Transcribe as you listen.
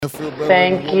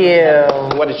Thank you.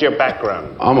 What is your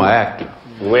background? I'm an actor.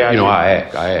 Where are you? I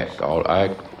act.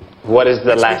 What is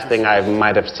the last thing I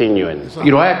might have seen you in?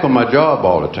 I act on my job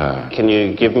all the time. Can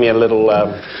you give me a little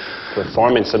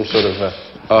performance, some sort of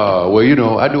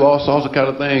I do all sorts of kind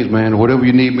of things, man. Whatever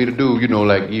you need me to do,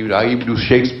 I even do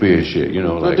Shakespeare shit,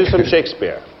 We'll do some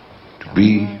Shakespeare. To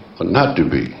be or not to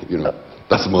be,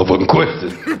 That's a motherfucking question.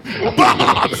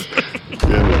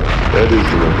 That is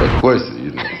a motherfucking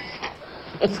question,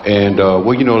 And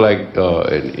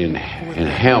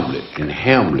in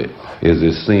Hamlet, is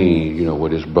this scene, where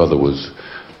this brother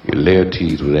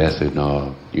Laertes was asking,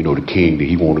 the king that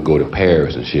he wanted to go to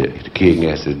Paris and shit. The king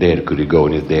asked his daddy, could he go?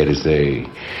 And his daddy say,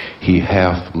 he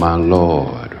hath my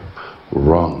lord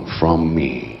wrung from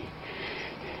me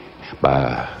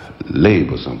by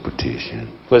labors and petition.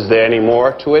 Was there any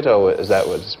more to it, or is that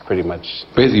what's pretty much?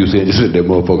 Basically, you said, just let that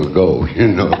motherfucker go,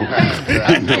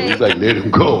 It's like, let him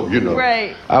go,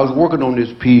 Right. I was working on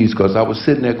this piece because I was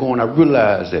sitting there going, I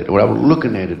realized that when I was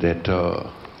looking at it, that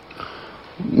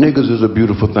niggas is a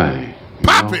beautiful thing.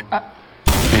 Pop it!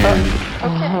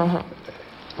 Okay.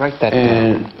 Write that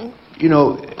down.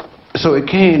 So it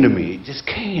came to me,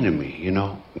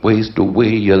 waste away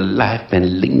your life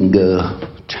and linger,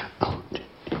 child.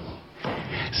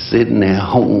 Sitting there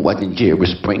home watching Jerry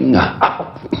Springer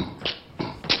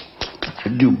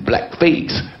do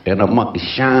blackface and a monkey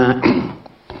shine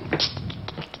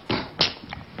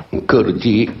and cut a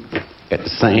jig at the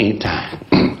same time.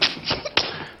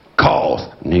 Cause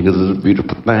niggas is a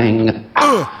beautiful thing.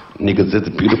 Niggas is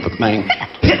a beautiful thing.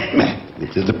 Hit me.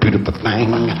 Niggas is a beautiful thing.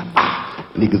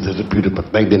 Niggas is a beautiful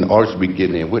thing. Then the artists be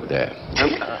getting in with that.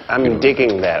 I'm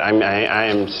digging that. I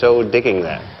am so digging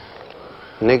that.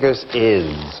 Niggers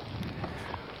is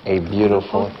a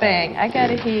beautiful thing. I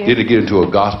gotta hear. Did it get into a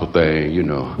gospel thing,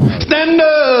 Stand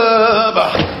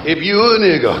up if you a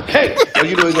nigga. Hey,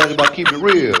 it's about keeping it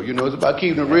real. It's about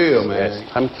keeping it real, man. Yes,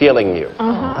 I'm feeling you.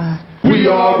 We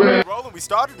are ready. Rolling, we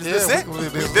started. Is this it?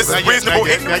 This is reasonable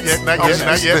ignorance? Not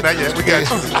yet. We got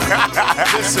you.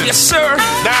 Yes, sir.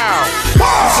 Now.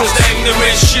 This is the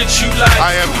ignorant shit you like.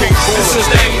 I am King Cooler. This is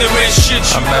the ignorant shit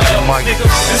you like.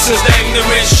 This is the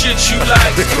ignorant shit you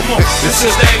like. Come on. This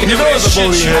is the ignorant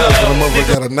shit you like. The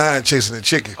motherfucker got a 9 chasing a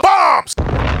chicken. Bombs!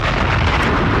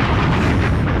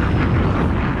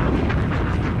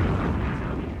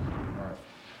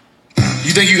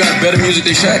 You think you got better music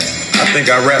than Shaq? I think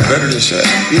I rap better than Shaq.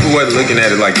 People wasn't looking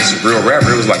at it like this is a real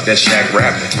rapper. It was like that Shaq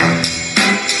rapping.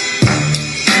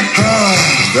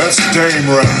 That's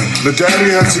Dame rapping. The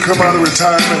daddy has to come out of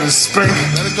retirement and spank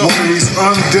one of these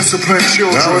undisciplined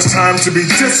children. Now it's time to be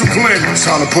disciplined. It's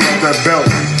time to pull up that belt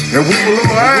and whip a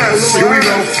little ass. Here we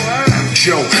go.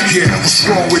 Yo, yeah, what's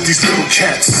wrong with these little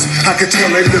cats? I can tell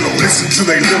they little, listen to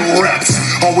they little raps.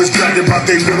 Always bragging about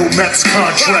they little max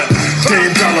contract. Dame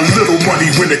Dollar little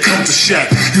money when it comes to Shaq.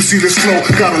 You see this flow,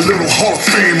 got a little Hall of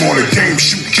Fame on it. Dame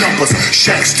shoot jumpers,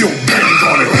 Shaq still bang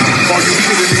on it. Are you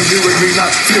kidding me, lyrically,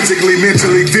 not physically,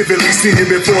 mentally, vividly? Seen it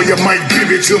before, you might give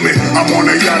it to me. I'm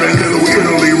on a yacht in Little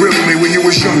Italy, riddle me when you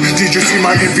was young. Did you see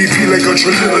my MVP like a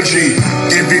trilogy?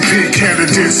 MVP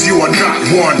candidates, you are not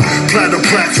one. Platinum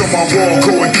plaques on my wall.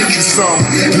 Go and get you some.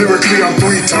 Lyrically, I'm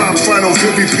 3 times finals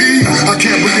MVP. I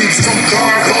can't believe some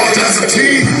guard calls as a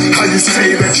team. How you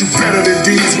say that you better than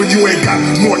these when you ain't got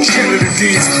more cheddar than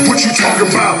these? What you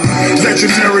talking about?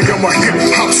 Legendary, I'm a hip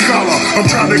hop scholar. I'm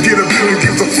trying to get $1 billion,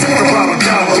 give a fuck about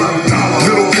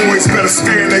 $1. Little boys better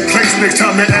stay in their place next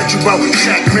time they ask you about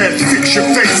Shaq, man, fix your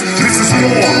face. This is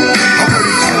more. I'm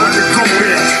ready for it to go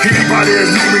there. Anybody that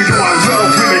know me know I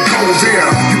love when they go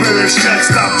there. You better Shaq,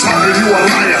 stop talking, you a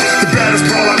liar. The baddest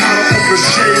baller out of Oakland's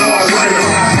J.R. Ryder.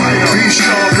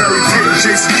 B-Star, Barry Payton,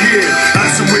 Jason Kidd.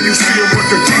 Ask him when you see him what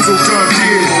the Diesel done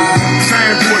did.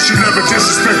 Fanboys should never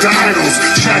disrespect the idols.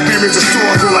 Shaq name is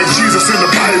historical like Jesus in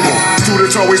the Bible.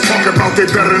 Students always talk about they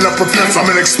better than a professor. I'm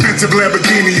an expensive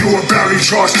Lamborghini, you a barely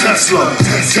charged Tesla.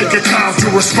 Take your time to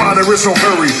respond, there is no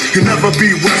hurry. You never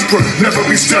be Westbrook, never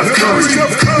be Steph Curry.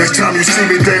 Next time you see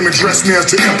me, Dame, address me as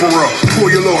the Emperor.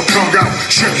 Pull your little tongue out,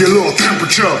 check your little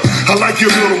temperature. I like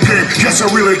your little game, yes I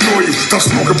really adore you. Stop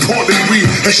smoking Portland weed,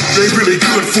 that shit they really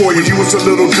good for you. You was a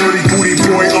little dirty booty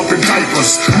boy up in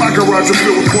diapers. My garage was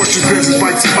filled with Porsches, Benzes,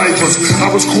 bikes, and Vipers. I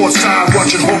was courtside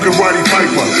watching Hulk and Roddy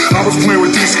Piper. I was playing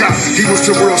with D-Scott, he was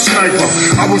the real sniper.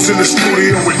 I was in the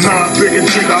studio with Nas, Big and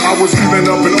Jigga. I was even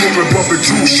up and open, bumping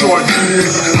Too Short.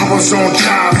 I was on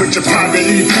job with your partner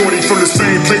E40 from the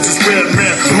same place as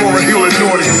Redman, Lauryn Hill and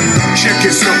Naughty. Check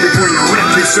yourself before you wreck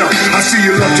yourself. I see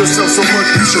you love yourself so much,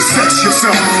 you should sex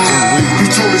yourself. You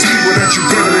told these people that you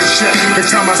better than Shaq.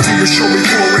 Next time I see you, show me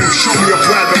 4 rings, show me a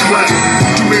platinum black.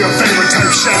 Do me a favor, type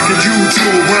Shaq and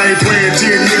YouTube. I ain't playing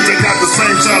 10 years, I got the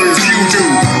same salary as you do.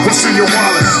 What's in your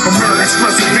wallet? American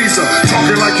Express and Visa.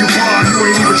 Talking like you blind, you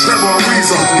ain't even Trevor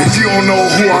Ariza. If you don't know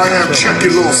who I am, check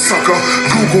it, little sucker.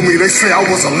 Google me, they say I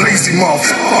was a lazy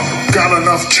motherfucker. Got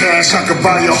enough cash, I could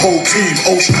buy your whole team.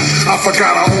 Ocean, I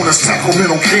forgot I own a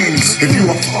Sacramento Kings. If you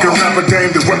a fucking rapper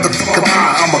dame, then what the fuck am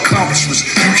I? I'm accomplishments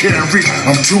you can't reach,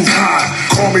 I'm too high.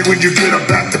 Call me when you get a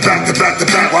back to back to back to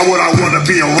back. Why would I wanna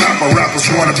be a rapper? Rappers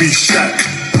wanna be Shaq.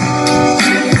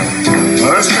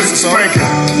 Now that's just a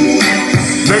spanking.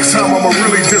 Next time I'ma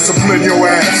really discipline your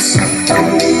ass.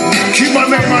 Keep my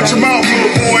name out your mouth,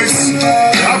 little boys.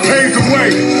 I paved the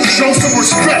way. Show some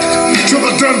respect to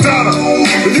the Dundada.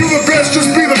 If you the best,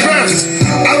 just be the best.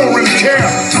 I don't really care.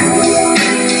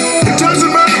 It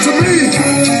doesn't matter to me.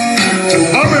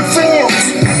 I'm in Forbes.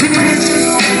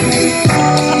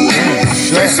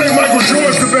 They say Michael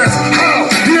Jordan's the best. How?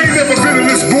 He ain't never been in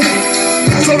this booth.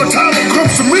 So the title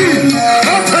comes to me.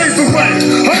 I paved the way.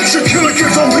 I'm Shaquille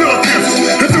Kids on Millions.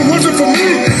 If it wasn't for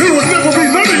me, it would never be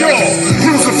none of y'all.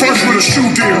 Who's the first with a shoe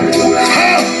deal?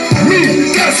 Huh? Me,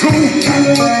 that's who.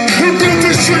 Who built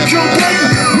this shit, Joe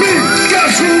Biden? Me,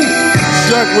 that's who.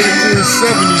 Shaq with it in the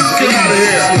 70s. Get out of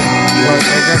here.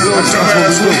 That's what we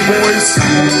do. Boys.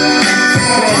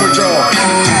 What's wrong with y'all?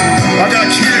 I got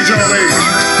kids y'all age.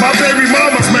 My baby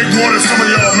mamas make more than some of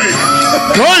y'all make.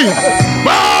 Damn!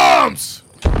 Bombs!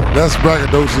 That's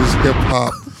braggadocious hip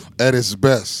hop at its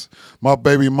best. My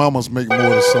baby mamas make more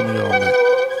than some of y'all make.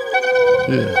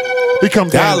 Yeah. He come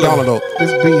down dollar though.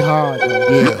 This beat hard though.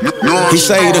 Yeah. He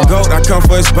say he the GOAT, I come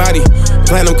for his body.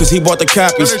 Platinum cause he bought the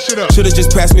copies. Should've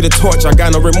just passed me the torch, I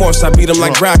got no remorse, I beat him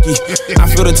like Rocky. I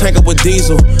fill the tank up with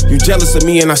diesel, you jealous of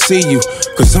me and I see you.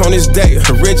 Cause on this day,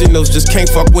 originals just can't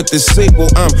fuck with this sequel.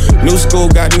 I'm new school,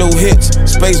 got new hits.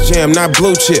 Space Jam, not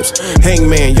blue chips.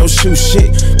 Hangman, yo shoe shit.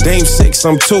 Dame 6,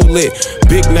 I'm too lit.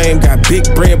 Big name, got big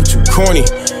brand, but you corny.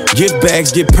 Gift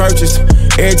bags get purchased.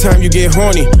 Every time you get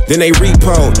horny, then they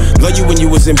repo. Love you when you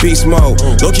was in beast mode.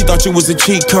 Loki thought you was a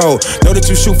cheat code. Know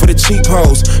that you shoot for the cheap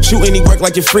hoes. Shoot any work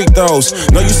like your freak throws.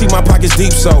 Know you see my pockets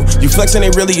deep, so you flexing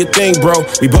ain't really a thing, bro.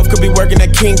 We both could be working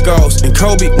at Kinko's. And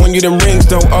Kobe, when you them rings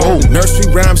don't owe.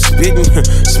 Nursery rhyme spitting,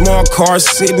 small cars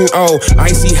sitting, oh.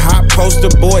 Icy hot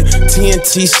poster boy,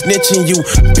 TNT snitching you.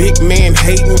 Big man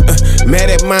hating,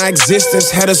 mad at my existence.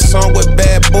 Had a song with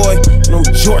Bad Boy. No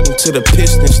Jordan to the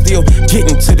Pistons, still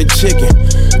getting to the chicken.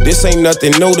 This ain't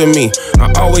nothing new to me.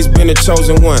 I always been a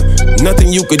chosen one.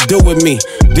 Nothing you could do with me.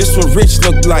 This what rich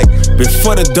looked like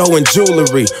before the dough and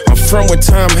jewelry. I'm from where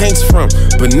Tom Hanks from,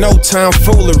 but no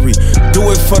tomfoolery.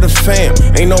 Do it for the fam.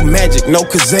 Ain't no magic, no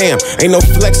Kazam. Ain't no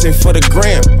flexing for the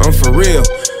gram. I'm for real.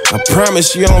 I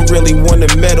promise you don't really wanna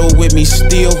meddle with me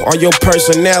still. All your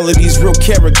personalities, real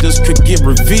characters could get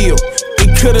revealed. We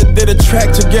coulda did a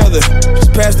track together,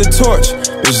 just pass the torch.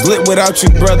 Was lit without you,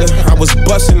 brother. I was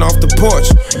busting off the porch.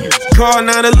 Call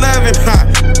 911, hot,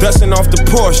 dusting off the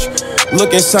Porsche.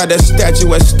 Look inside that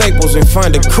statue at Staples and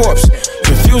find a corpse.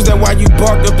 Confused at why you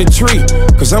barked up the tree,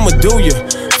 cause I'ma do ya.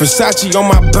 Versace on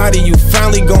my body, you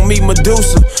finally gon' meet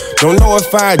Medusa. Don't know if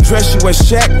I address you as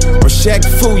Shaq or Shaq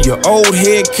Fu. Your old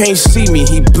head can't see me,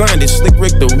 he blinded, Slick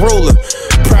Rick the ruler.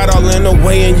 Pride all in the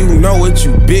way and you know it,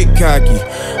 you big cocky.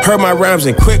 Heard my rhymes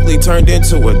and quickly turned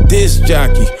into a disc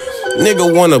jockey.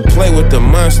 Nigga wanna play with the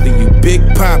monster, you big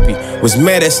poppy. Was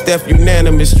mad at Steph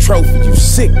unanimous trophy, you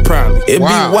sick probably. It be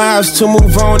wise to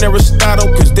move on,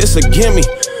 Aristotle, cause this a gimme.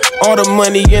 All the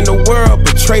money in the world,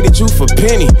 but traded you for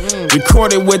penny.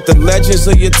 Recorded with the legends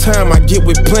of your time, I get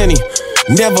with plenty.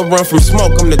 Never run from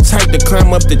smoke, I'm the type to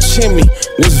climb up the chimney.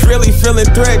 Was really feeling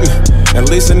threatened,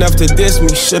 at least enough to diss me.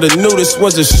 Should've knew this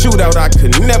was a shootout, I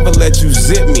could never let you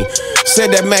zip me. Said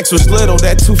that Max was little,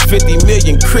 that 250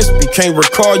 million crispy. Can't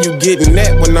recall you getting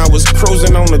that when I was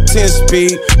cruising on a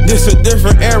 10-speed. This a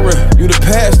different era, you the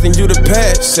past and you the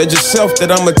past. Said yourself that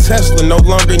I'm a Tesla, no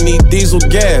longer need diesel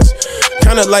gas.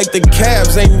 Kinda like the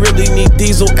Cavs, ain't really need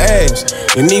diesel ass.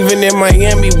 And even in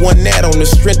Miami, won that on the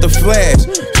strength of Flash.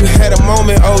 You had a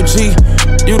moment, OG,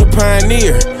 you the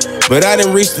pioneer. But I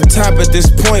didn't reach the top at this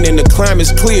point and the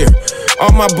climate's clear.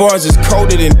 All my bars is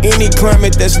colder than any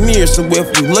climate that's near. So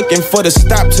if you're looking for the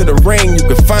stop to the rain, you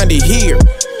can find it here.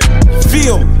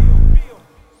 Feel me.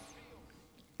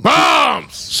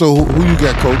 Bombs! So who you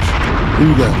got, Coach? Who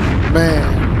you got?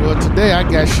 Man, well today I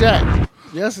got Shaq.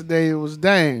 Yesterday it was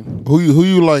Dame. Who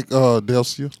you like,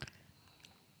 Delcia?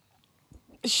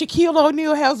 Shaquille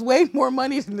O'Neal has way more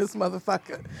money than this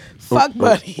motherfucker. Fuck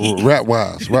buddy. Rap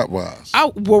wise.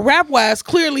 Well, rap wise,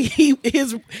 clearly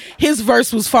his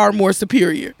verse was far more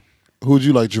superior. Who'd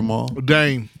you like, Jamal?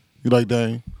 Dame. You like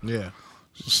Dame? Yeah.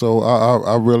 So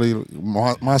I really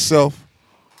myself,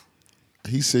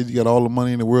 He said you got all the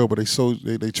money in the world, but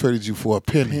they traded you for a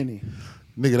penny.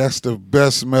 Nigga, that's the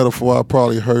best metaphor I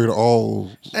probably heard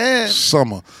all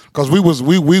summer. Cause we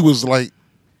was like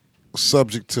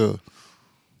subject to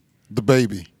the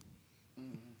baby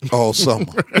all summer.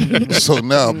 So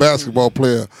now a basketball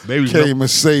player came and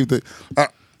saved it.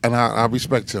 I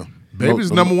respect him.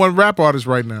 Baby's number one rap artist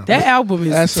right now. That album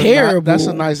is terrible. That's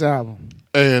a nice album.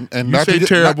 And not to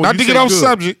get off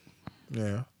subject.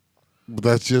 Yeah. But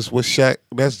that's just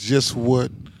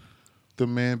what the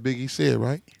man Biggie said,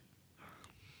 right?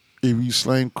 If you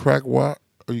slang crack walk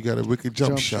or you got a wicked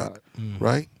jump shot,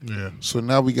 right? Yeah. So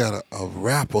now we got a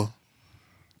rapper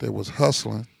that was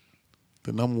hustling,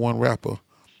 the number one rapper,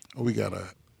 and we got a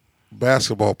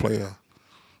basketball player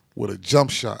with a jump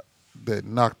shot that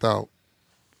knocked out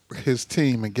his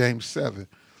team in Game 7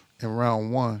 in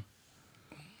round 1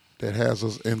 that has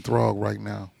us enthralled right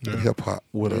now in hip hop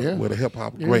with a hip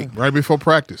hop great. Right before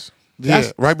practice.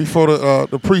 Right before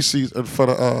the preseason for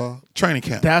the training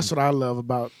camp. That's what I love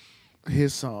about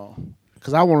his song,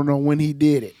 because I want to know when he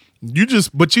did it. You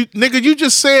just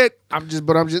said. But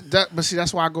see,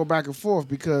 that's why I go back and forth,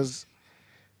 because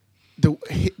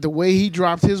the way he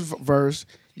dropped his verse,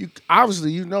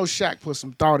 obviously Shaq put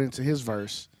some thought into his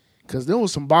verse, because there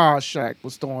was some bars Shaq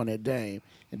was throwing at Dame,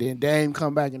 and then Dame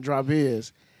come back and drop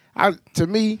his. To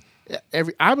me,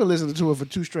 I've been listening to it for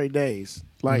 2 straight days.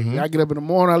 Like I get up in the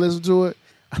morning, I listen to it.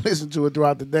 I listen to it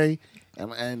throughout the day,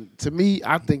 and to me,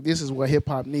 I think this is what hip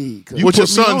hop needs. What your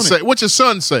son say? What your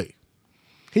son say?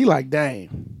 He like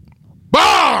Dame.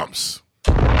 Bombs.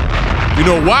 You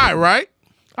know why, right?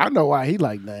 I know why he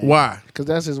like Dame. Why? Because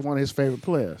that's one of his favorite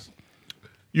players.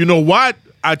 You know why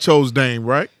I chose Dame,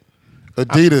 right?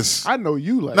 Adidas. I know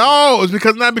you like. No, it's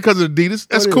not because of Adidas.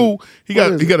 That's cool. He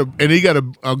got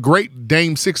a great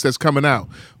Dame 6 that's coming out.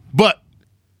 But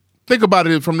think about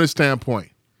it from this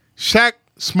standpoint. Shaq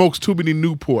smokes too many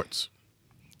Newports.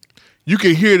 You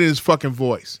can hear it in his fucking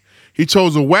voice. He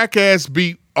chose a whack ass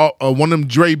beat, one of them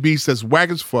Dre beats that's whack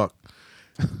as fuck.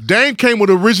 Dame came with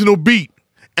an original beat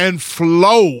and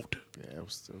flowed. Yeah, it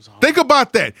was hard. Think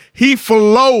about that. He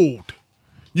flowed.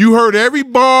 You heard every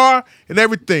bar and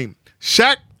everything.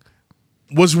 Shaq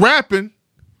was rapping.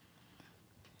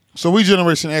 So we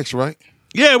Generation X, right?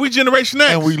 Yeah, we Generation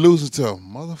X. And we losing to a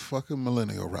motherfucking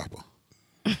millennial rapper.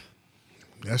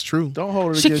 That's true. Don't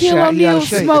hold it against Shaquille Shaq. O'Neal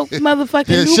smoked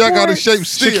motherfucking Newports. Shaq out of shape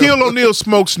still. Shaquille O'Neal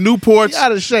smokes Newports. He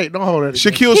out of shape. Don't hold it against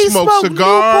Shaquille He smokes smoked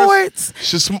cigars.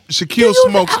 Newports. Shaquille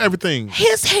smokes everything.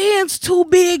 His hands too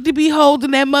big to be holding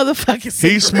that motherfucking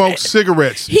cigarette. He smokes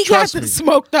cigarettes. He Trust got to me.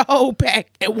 smoke the whole pack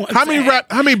at one How time.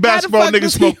 many basketball How the fuck niggas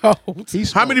does he smoke?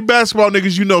 hold? How many basketball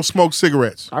niggas you know smoke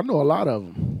cigarettes? I know a lot of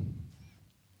them.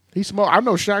 He smoke. I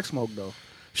know Shaq smoked though.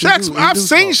 I've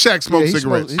seen Shaq smoke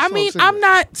cigarettes. I mean, I'm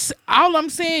not. All I'm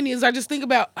saying is, I just think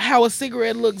about how a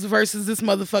cigarette looks versus this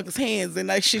motherfucker's hands, and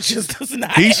that shit just does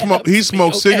not. He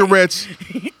smokes cigarettes.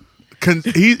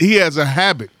 He has a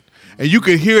habit, and you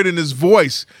can hear it in his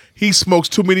voice. He smokes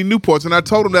too many Newports, and I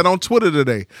told him that on Twitter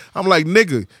today. I'm like,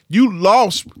 nigga, you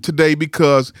lost today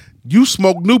because you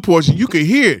smoked Newports, and you could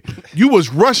hear it. You was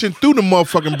rushing through the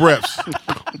motherfucking breaths.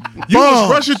 You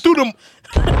was rushing through them.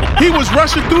 He was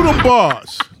rushing through them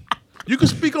bars. You can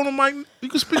speak on the mic. You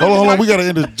can speak. Hold on. mic. We gotta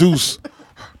introduce.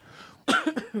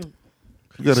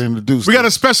 We got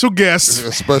a special guest.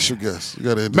 A special guest. You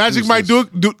gotta introduce Magic Mike,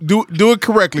 do it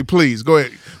correctly, please. Go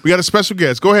ahead. We got a special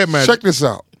guest. Go ahead, Magic. Check this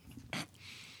out.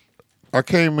 I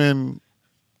came in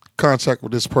contact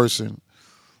with this person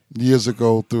years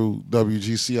ago through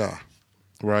WGCI,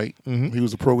 right? Mm-hmm. He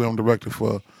was the program director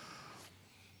for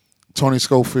Tony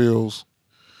Schofield's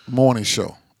morning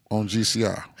show on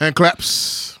GCI. Hand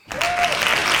claps.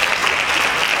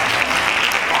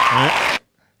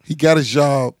 He got his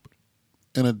job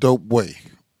in a dope way.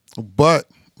 But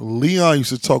Leon used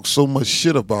to talk so much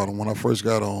shit about him when I first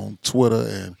got on Twitter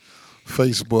and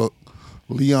Facebook.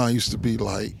 Leon used to be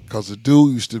like, because the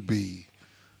dude used to be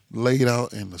laid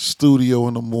out in the studio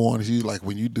in the mornings. He like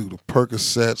when you do the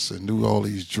Percocets and do all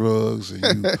these drugs and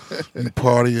you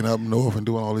partying up north and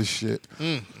doing all this shit.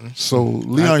 Mm-hmm. So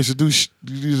Leon used to do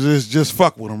just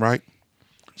fuck with him, right?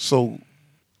 So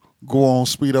go on,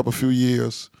 speed up a few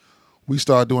years. We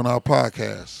started doing our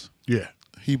podcast. Yeah.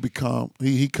 He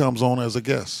comes on as a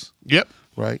guest. Yep.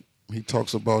 Right? He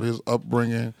talks about his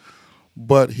upbringing,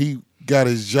 but he got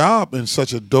his job in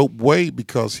such a dope way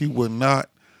because he would not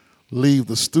leave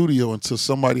the studio until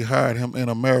somebody hired him in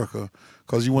America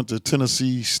because he went to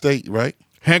Tennessee State, right?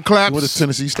 Hand claps. He went to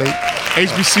Tennessee State.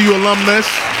 HBCU alumnus.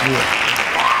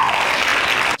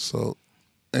 Yeah. So,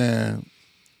 and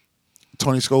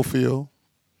Tony Schofield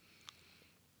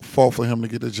fought for him to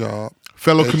get the job.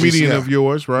 Fellow at comedian GCI. of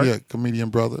yours, right? Yeah, comedian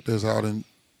brother that's out in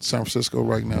San Francisco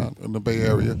right now, in the Bay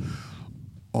Area,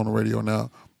 on the radio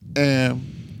now.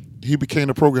 And he became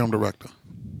the program director.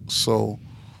 So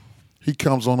he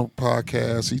comes on a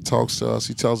podcast, he talks to us,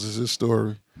 he tells us his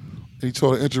story. And he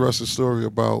told an interesting story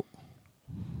about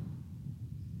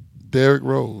Derrick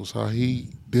Rose, how he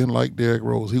didn't like Derrick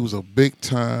Rose. He was a big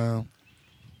time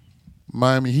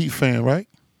Miami Heat fan, right?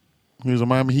 He was a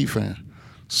Miami Heat fan.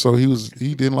 So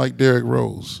he didn't like Derrick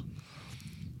Rose.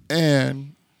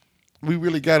 And we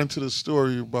really got into the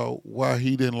story about why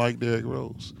he didn't like Derrick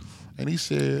Rose. And he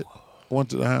said one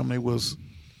time they was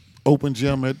open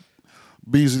gym at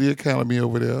Beasley Academy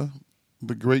over there,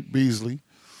 the great Beasley.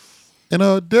 And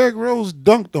Derrick Rose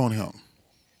dunked on him.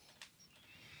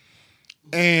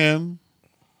 And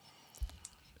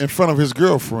in front of his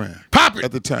girlfriend. Pop it!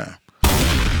 At the time.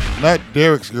 Not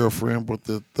Derrick's girlfriend, but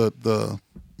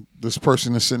this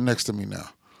person that's sitting next to me now.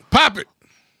 Pop it!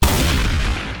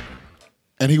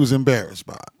 And he was embarrassed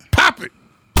by it. Pop it!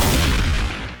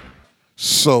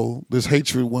 So this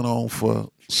hatred went on for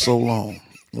so long.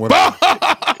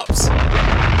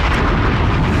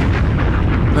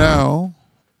 Now,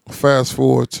 fast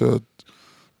forward to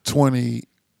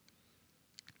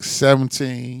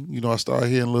 2017, I started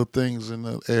hearing little things in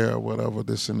the air, whatever,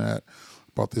 this and that,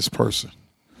 about this person.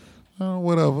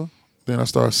 Whatever. Then I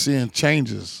started seeing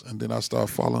changes, and then I started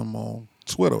following him on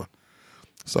Twitter.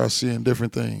 Started seeing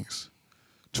different things.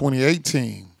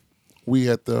 2018, we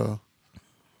at the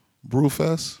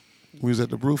Brewfest. We was at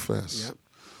the Brewfest. Yep.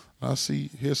 I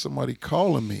hear somebody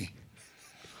calling me.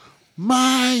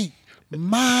 Mike.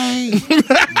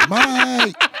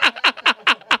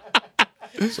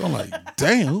 So I'm like,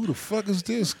 damn, who the fuck is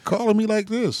this calling me like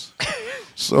this?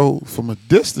 So from a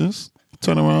distance,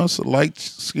 turn around, it's a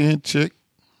light-skinned chick.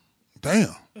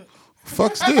 Damn,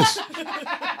 fuck's this?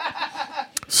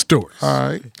 Stories. All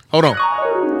right. Hold on.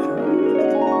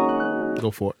 Go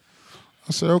for it.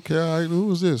 I said, okay, all right, who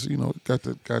was this? Got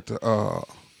the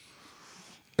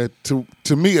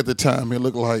to me at the time, it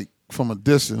looked like from a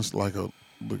distance, like the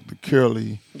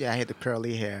curly. Yeah, I had the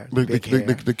curly hair.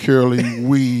 The curly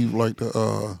weave, like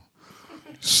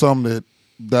some that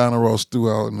Diana Ross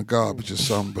threw out in the garbage or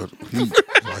something, but he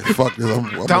like, fuck this,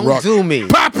 I'm Don't rock. do me.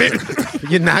 Pop it!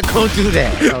 You're not going to do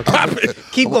that. Okay. Pop it!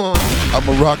 Keep going. I'm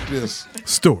going to rock this.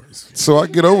 Stories. So I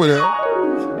get over there.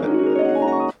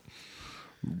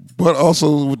 But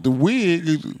also with the wig,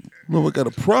 remember I got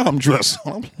a prom dress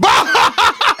on.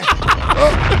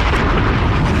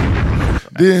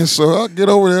 Then so I get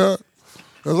over there.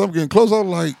 As I'm getting close, I'm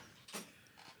like,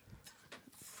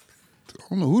 I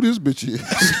don't know who this bitch is.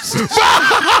 First of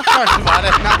all,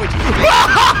 that's not what you think.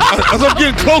 As I'm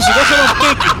getting closer,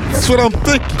 that's what I'm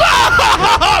thinking.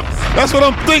 That's what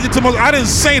I'm thinking to myself. I didn't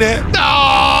say that.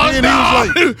 No, and he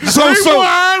was like,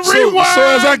 rewind. So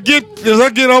as I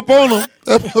get up on him,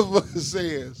 that motherfucker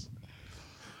says,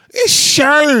 "It's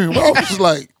Sherm." I was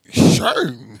like,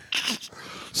 Sherm.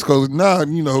 Because now,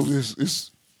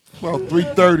 it's about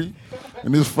 3:30.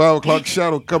 And this 5 o'clock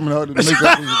shadow coming out and make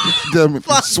up damn it,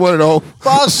 sweat it off.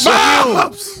 Fuck you.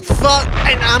 Fuck,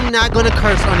 and I'm not gonna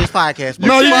curse on this podcast.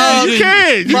 No, you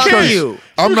can. You can.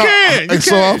 I'm not. And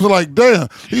so I was like, damn.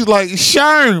 He's like,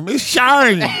 Sherm. It's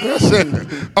Sherm. I said,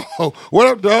 oh, what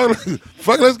up, dog?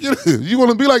 Fuck, let's get it. You want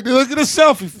to be like this? Let's get a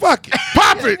selfie. Fuck it.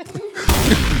 Pop it.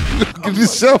 Get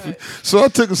this selfie. So I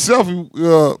took a selfie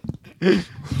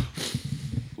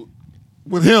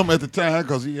with him at the time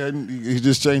because he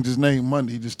just changed his name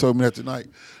Monday. He just told me that tonight.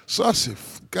 So I said,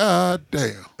 God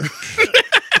damn.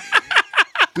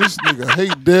 This nigga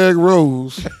hate Derrick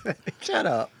Rose. Shut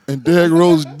up. And Derrick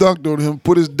Rose dunked on him,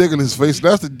 put his dick in his face.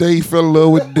 That's the day he fell in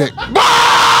love with Dick. Bombs!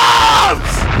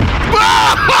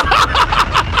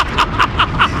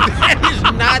 That is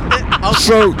not the...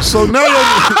 Okay. So now you're...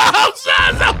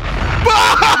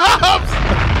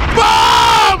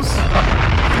 Bombs!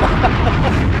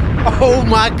 Oh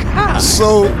my God.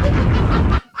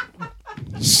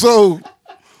 So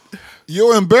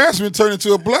your embarrassment turned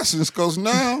into a blessing because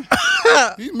now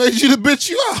he made you the bitch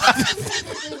you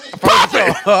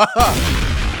are.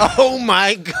 Oh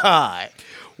my God.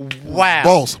 Wow.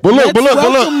 Boss. But look.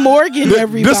 Welcome Morgan,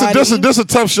 everybody. This a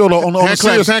tough show though. On Hand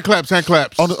serious, claps. on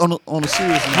the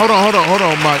serious note. Hold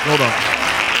on, Mike. Hold on.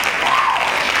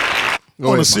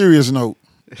 On a serious note.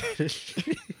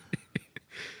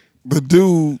 The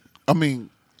dude,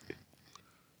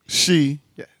 she,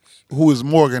 yes, who is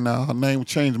Morgan now, her name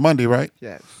changed Monday, right?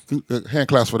 Yes. Hand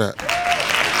claps for that.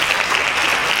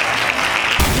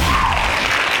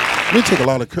 It took a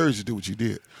lot of courage to do what you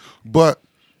did. But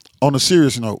on a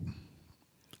serious note,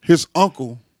 his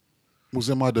uncle was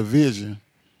in my division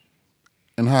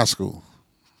in high school.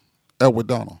 Edward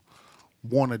Donald,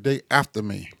 born a day after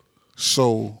me.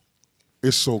 So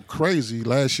it's so crazy.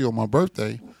 Last year on my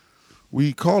birthday,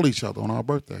 we called each other on our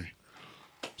birthday.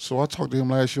 So I talked to him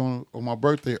last year on my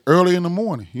birthday early in the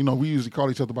morning. You know, we usually call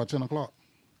each other about 10 o'clock.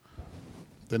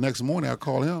 The next morning I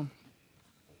call him,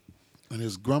 and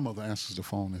his grandmother answers the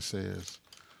phone and says,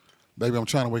 "Baby, I'm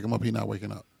trying to wake him up. He's not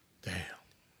waking up." Damn.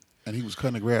 And he was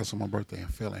cutting the grass on my birthday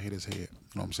and fell and hit his head. You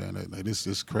know what I'm saying? Like, this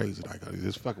is crazy. Like,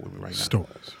 this fucking with me right now.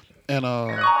 Stories. And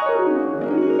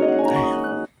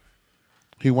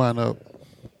he wound up,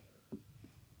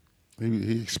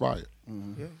 he expired.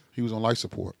 Mm-hmm. He was on life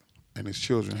support, and his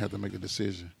children had to make a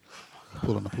decision,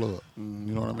 pulling the plug. Mm-hmm.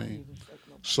 You know what I mean?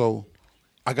 So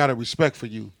I got a respect for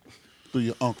you through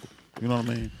your uncle. You know what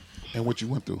I mean? And what you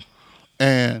went through.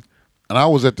 And I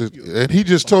was at and he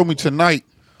just told me tonight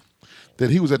that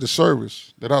he was at the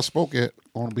service that I spoke at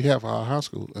on behalf of our high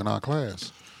school and our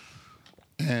class.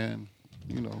 And,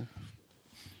 you know,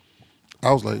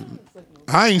 I was like,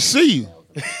 I ain't see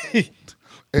you.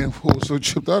 And what was so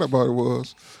tripped out about it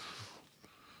was,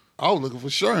 I was looking for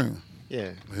Sherm.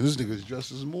 Yeah. And this nigga's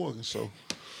dressed as Morgan, so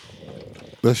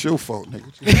that's your fault,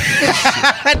 nigga.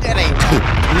 That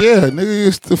ain't Yeah, nigga,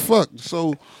 it's the fuck.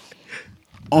 So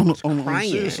on the serious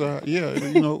crying. side, yeah,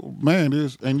 you know, man,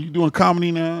 and you doing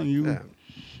comedy now, and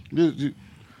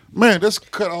man, let's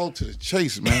cut all to the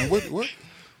chase, man.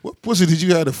 What pussy did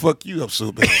you have to fuck you up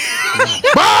so bad?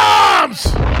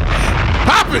 Bombs!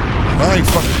 Pop it! I ain't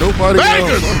fucking nobody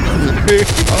else.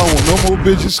 I don't want no more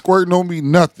bitches squirting on me,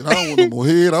 nothing. I don't want no more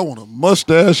head. I want a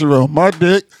mustache around my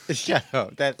dick. Shut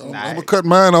up. That's nice. I'm gonna cut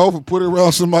mine off and put it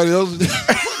around somebody else's dick.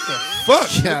 Fuck.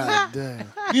 God damn.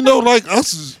 You know, like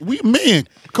us, we men,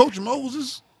 Coach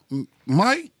Moses,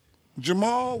 Mike,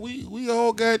 Jamal, we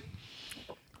all got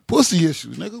pussy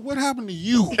issues, nigga. What happened to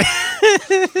you?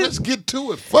 Let's get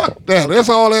to it. Fuck that. That's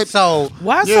all that. So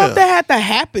why something had to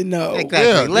happen though? Exactly.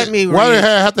 Yeah, Let me. Why did it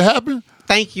have to happen?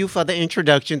 Thank you for the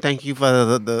introduction. Thank you for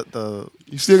the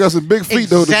You still got some big feet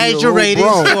though. exaggerated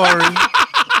story.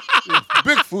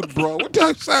 Bigfoot, bro. What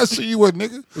type of size shoe you wear,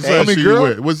 nigga? What size shoe you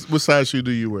wear? What size shoe do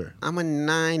you wear? I'm a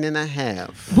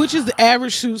 9.5. Which is the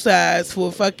average shoe size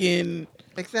for fucking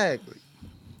Exactly.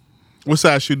 What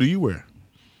size shoe do you wear?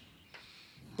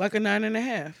 like a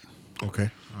 9.5. Okay.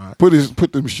 All right. Put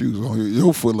them shoes on.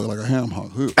 Your foot look like a ham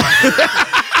hock.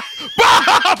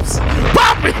 Bobs!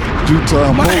 Pop it!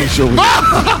 Two-time Polish over here.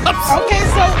 Okay,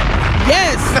 so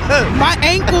yes, my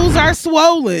ankles are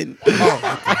swollen.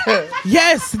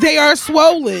 Yes, they are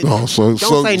swollen. Oh, Don't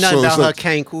say nothing about her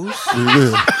cankles.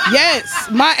 Yeah. Yes,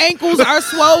 my ankles are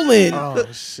swollen. Oh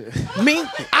shit.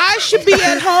 I should be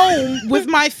at home with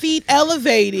my feet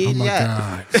elevated. Oh my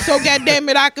God. So goddamn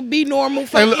it, I could be normal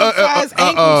fucking Hey, size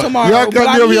ankle tomorrow. Y'all but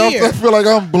got I'm me. here. I feel like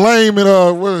I'm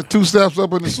blaming two steps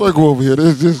up in the circle over here.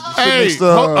 This just Hey,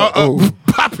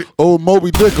 pop it. old Moby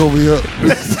Dick over here.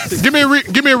 Give me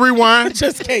a rewind.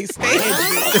 Just can't stand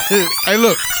it. Hey,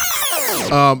 look.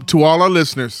 To all our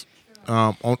listeners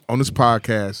on this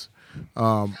podcast,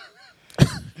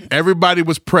 everybody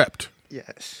was prepped.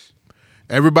 Yes.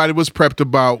 Everybody was prepped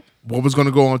about what was going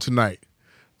to go on tonight.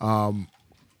 Sherm,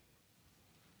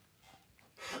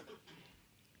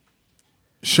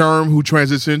 who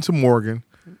transitioned to Morgan,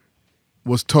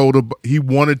 was told he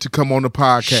wanted to come on the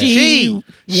podcast. She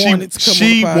wanted to come on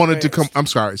the podcast. wanted to come. I'm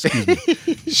sorry, excuse me.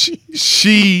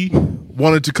 she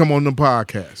wanted to come on the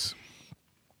podcast.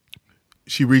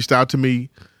 She reached out to me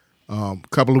a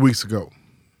couple of weeks ago.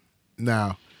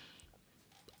 Now,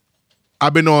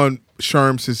 I've been on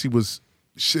Sherm since she was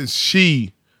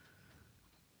 16.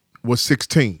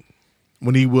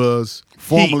 When he was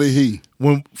Formerly he.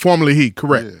 Formerly he,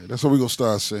 correct. Yeah, that's what we're gonna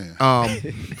start saying.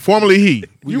 Formerly he.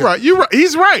 You're right.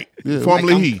 He's right. Yeah,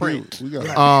 Formerly he. We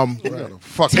gotta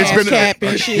fuck It's been cap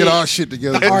and shit. get our shit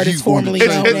together. The artist formerly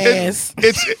known as.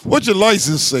 What's your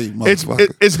license say,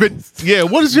 motherfucker? It's been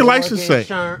what does your license say?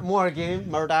 Morgan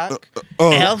Murdoch.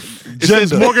 F. It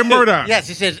says Morgan Murdoch. Yes,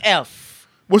 it says F.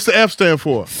 What's the F stand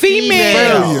for?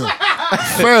 Female.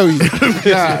 Failure.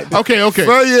 God. Okay.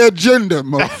 Failure agenda,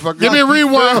 motherfucker. Give me a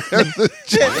rewind.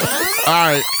 All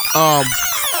right.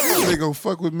 They gonna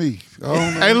fuck with me. I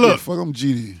don't know. Hey, look. Fuck them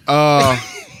GD.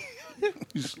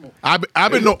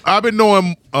 I've been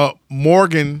knowing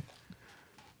Morgan,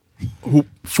 who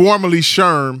formerly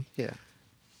Sherm,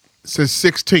 since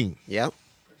 16. Yep.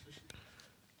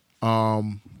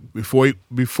 Before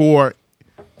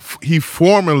he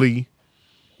formally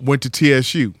went to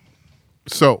TSU.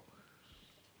 So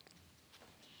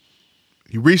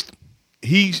she reached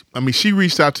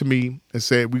out to me and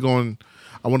said, I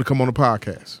want to come on the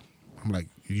podcast. I'm like,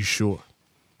 are you sure?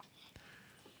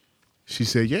 She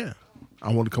said, yeah,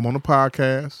 I want to come on the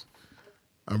podcast.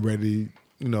 I'm ready,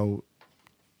 to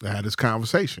have this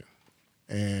conversation.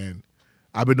 And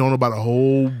I've been knowing about a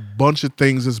whole bunch of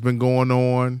things that's been going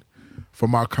on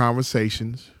from our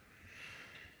conversations,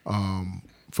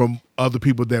 from other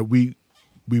people that we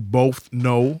both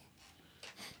know.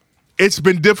 It's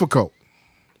been difficult.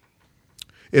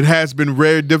 It has been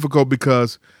very difficult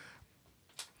because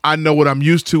I know what I'm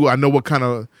used to. I know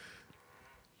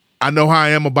how I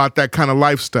am about that kind of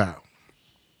lifestyle.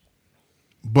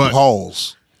 But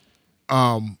pause.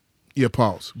 Yeah,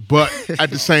 pause. But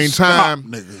at the same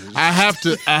time, I have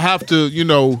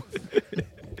to,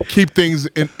 keep things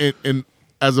in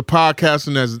as a podcaster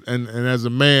and as a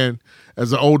man,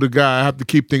 as an older guy, I have to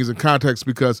keep things in context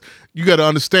because you got to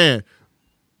understand.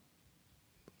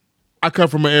 I come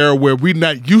from an era where we're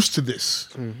not used to this.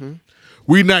 Mm-hmm.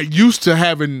 We're not used to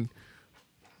having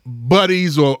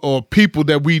buddies or people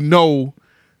that we know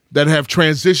that have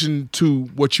transitioned to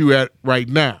what you at right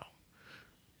now.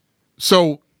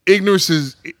 So ignorance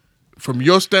is from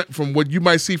what you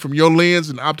might see from your lens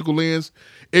and optical lens.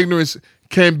 Ignorance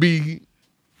can be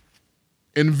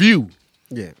in view.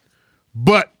 Yeah,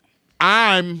 but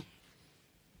I'm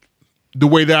the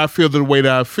way that I feel. The way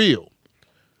that I feel.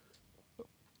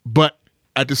 But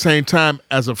at the same time,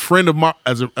 as a friend of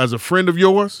as a friend of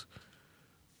yours,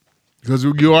 because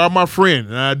you are my friend,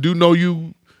 and I do know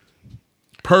you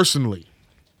personally,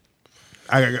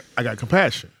 I got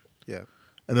compassion. Yeah,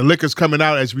 and the liquor's coming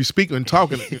out as we speak and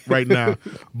talking right now.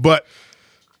 But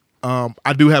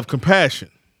I do have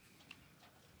compassion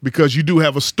because you do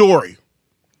have a story,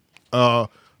 a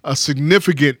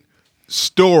significant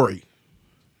story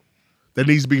that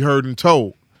needs to be heard and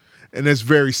told. And it's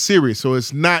very serious. So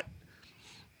it's not,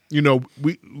 we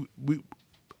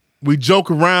joke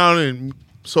around and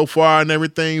so far and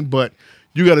everything, but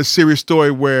you got a serious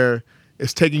story where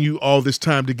it's taking you all this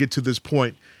time to get to this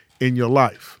point in your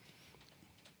life.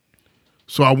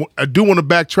 So I do want to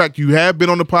backtrack. You have been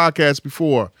on the podcast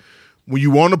before. When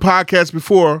you were on the podcast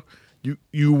before,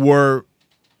 you were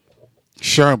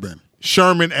Sherman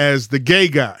as the gay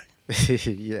guy.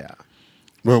 Yeah.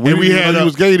 Well, we had he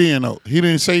was gay then though. He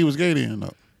didn't say he was gay then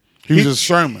though. He was just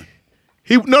Sherman.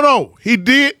 He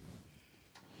did.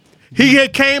 He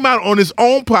had came out on his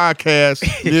own podcast.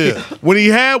 Yeah, when he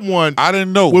had one, I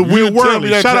didn't know. With Will Worley.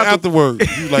 Shout out afterwards.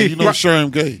 You Sherman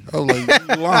gay. I was like,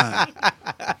 you lying.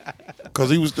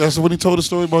 Because that's when he told the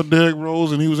story about Derrick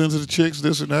Rose and he was into the chicks,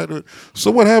 this and that. So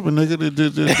what happened, nigga?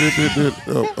 Did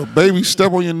a baby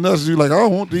step on your nuts? You like, I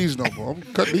don't want these no more. I'm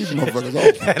cutting these motherfuckers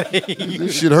off.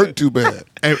 This shit hurt too bad.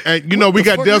 And we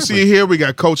got Delcia here. We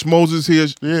got Coach Moses here.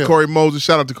 Yeah. Corey Moses.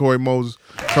 Shout out to Corey Moses.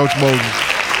 Coach Moses.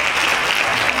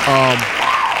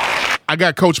 I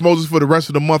got Coach Moses for the rest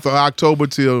of the month of October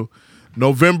till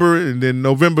November. And then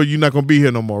November, you're not going to be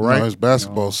here no more, right? No, it's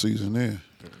basketball season then.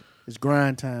 It's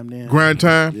grind time then. Grind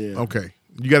time? Yeah. Okay.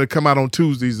 You got to come out on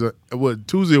Tuesdays.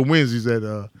 Tuesday or Wednesdays you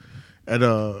got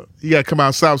to come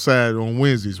out Southside on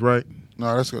Wednesdays, right?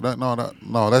 No, that's good.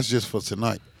 No, that's just for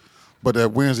tonight. But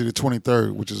that Wednesday the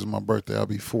 23rd, which is my birthday, I'll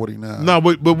be 49. No,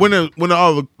 but when are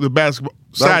all the basketball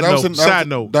side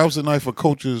note. That was the night for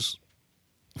coaches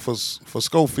for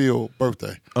Schofield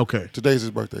birthday. Okay. Today's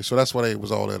his birthday. So that's why they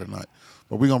was all there tonight.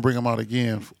 But we're gonna bring him out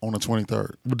again on the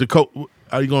 23rd. But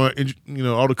are you gonna,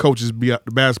 all the coaches be out,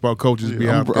 the basketball coaches be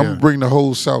out there? I'm gonna bring the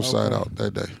whole South Side out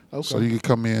that day. Okay. So you can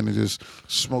come in and just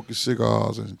smoke your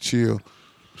cigars and chill.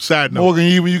 Side note. Morgan,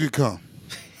 even you could come.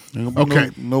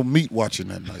 Okay. No meat watching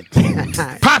that night.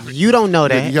 Pop, you don't know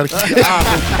that. You gotta keep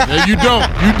yeah, you don't.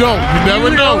 You never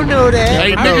know. Don't know that.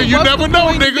 Hey, nigga, you never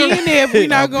know, nigga. Being there if we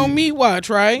not gonna meat watch,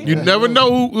 right? You never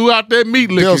know who out there meat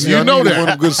licking. You know that. One of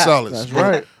them good solids. That's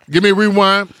right. Give me a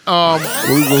rewind. We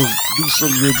gonna do some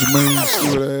of your Jermaine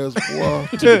Stewart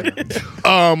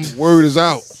ass boy. Word is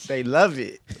out. They love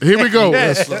it. Here we go.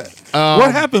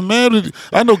 What happened, man?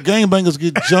 I know gangbangers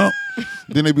get jumped.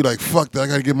 Then they be like, fuck that, I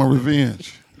gotta get my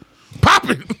revenge.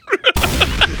 Popping.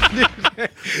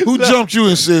 Who jumped you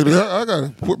and said, I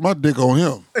gotta put my dick on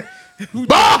him?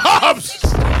 Bobs!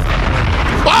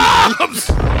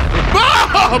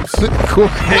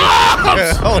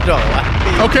 Hold on.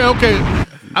 Okay.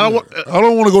 I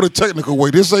don't want to go the technical way.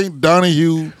 This ain't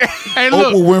Donahue, Hey,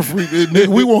 look. Oprah Winfrey.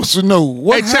 We want to know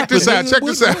what Hey, check this out. happened. Check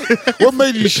this out. What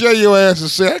made you share your ass and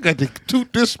say, I got to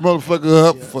toot this motherfucker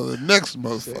up for the next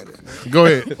motherfucker? Go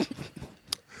ahead.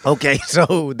 Okay,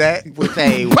 so that was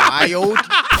a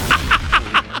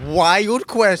wild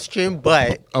question,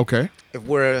 but Okay. if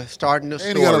we're starting the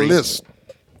story, And he got a list.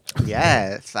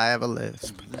 Yes, I have a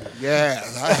list.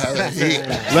 Yes, I have a hit.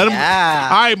 Let him. Yeah.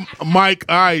 All right, Mike.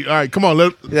 All right. Come on.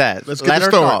 Yes, Let's get let the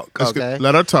her story. talk, okay?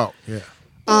 Let her talk. Yeah.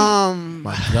 Um,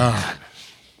 My God.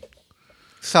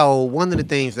 So one of the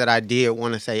things that I did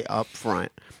want to say up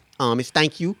front is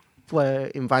thank you for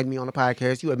inviting me on the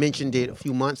podcast. You had mentioned it a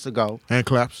few months ago. Hand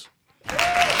claps.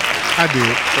 I did.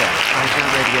 Yeah, I was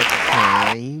not ready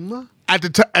at the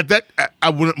time.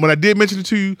 When I did mention it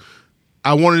to you,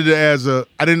 I wanted it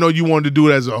I didn't know you wanted to do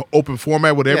it as an open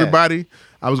format with everybody.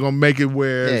 I was gonna make it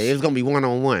where it was gonna be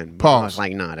 1-on-1. Pause. I was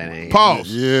like, nah, that ain't. Pause.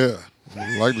 Yeah,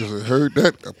 like just heard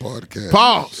that podcast.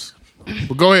 Pause.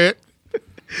 But go ahead.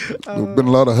 There's been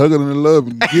a lot of hugging and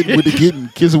loving, getting with the getting,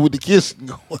 kissing with the kissing.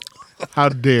 How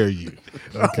dare you?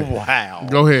 Okay. Wow.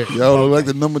 Go ahead. Y'all look like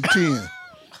the number 10.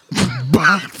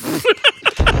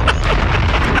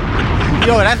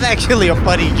 Yo, that's actually a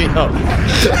funny joke.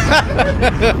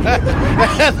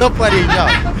 That's a funny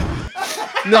joke.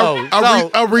 No,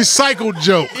 a recycled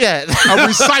joke. Yeah, a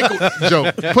recycled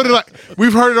joke. Put it like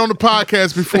we've heard it on the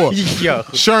podcast before. Yo,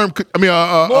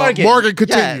 Morgan,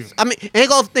 continue. Yes. I mean, ain't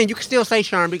go thing. You can still say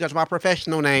Sherm because my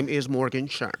professional name is Morgan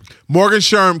Sherm. Morgan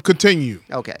Sherm, continue.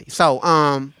 Okay, so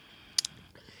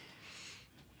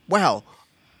well,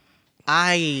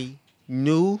 I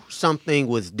knew something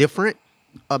was different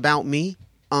about me,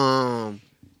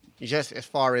 just as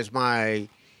far as my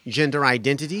gender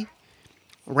identity.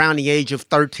 Around the age of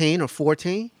 13 or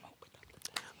 14.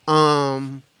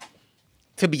 To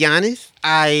be honest,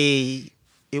 it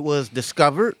was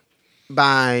discovered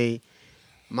by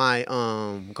my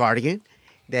guardian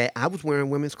that I was wearing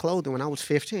women's clothing when I was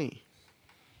 15.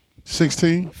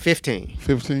 16? 15.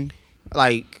 15?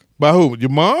 Like. By who? Your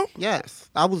mom?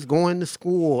 Yes. I was going to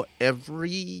school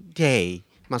every day,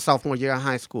 my sophomore year of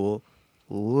high school,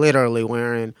 literally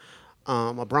wearing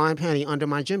a bra and panty under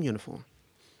my gym uniform.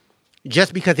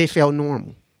 Just because it felt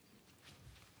normal.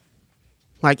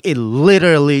 Like, it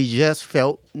literally just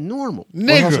felt normal.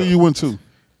 What high school you went to?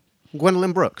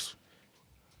 Gwendolyn Brooks.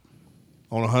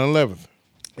 On 111th.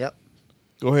 Yep.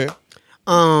 Go ahead.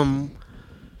 Oh,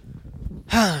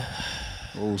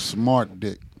 smart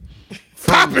dick.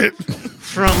 Pop it.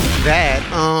 From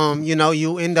that,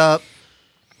 you end up,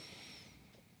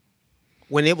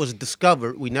 when it was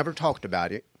discovered, we never talked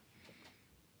about it.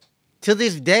 To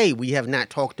this day, we have not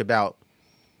talked about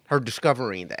her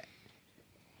discovering that.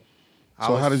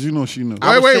 So how did you know she knew?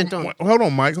 Wait, hold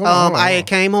on, Mike. Hold on. I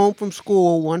came home from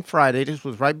school one Friday. This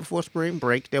was right before spring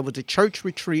break. There was a church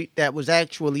retreat that was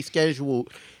actually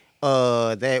scheduled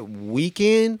that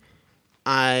weekend.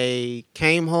 I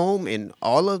came home and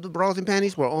all of the bras and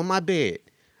panties were on my bed.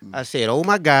 I said, oh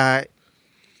my God.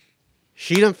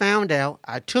 She done found out.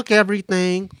 I took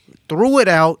everything, threw it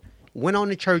out, went on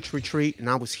the church retreat, and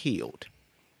I was healed.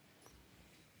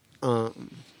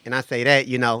 And I say that,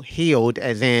 healed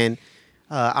as in,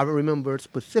 I remember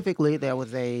specifically there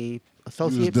was a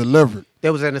associate. Delivered.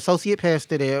 There was an associate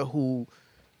pastor there who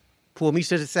pulled me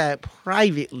to the side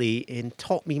privately and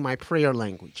taught me my prayer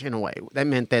language in a way. That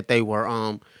meant that they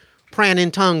were praying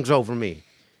in tongues over me.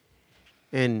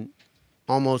 And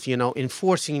almost,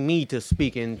 enforcing me to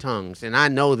speak in tongues. And I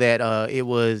know that it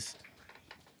was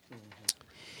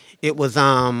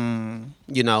them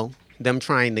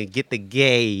trying to get the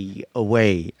gay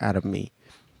away out of me.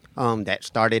 That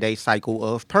started a cycle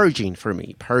of purging for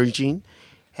me. Purging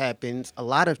happens a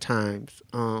lot of times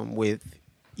with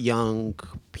young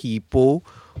people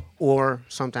or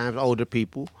sometimes older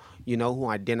people, who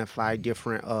identify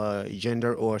different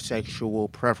gender or sexual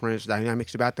preference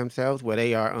dynamics about themselves where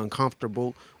they are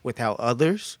uncomfortable with how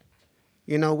others,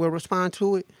 will respond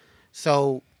to it.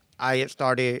 So I had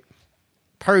started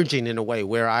purging in a way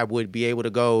where I would be able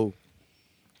to go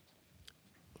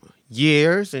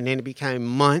years and then it became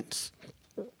months.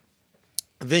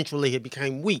 Eventually it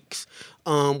became weeks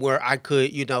where I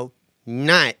could,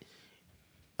 not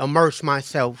immerse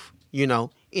myself, in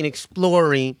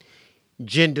exploring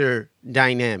gender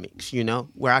dynamics,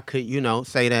 where I could,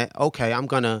 say that, okay, I'm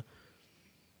going to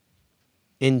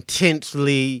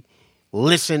intensely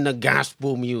listen to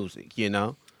gospel music,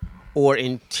 or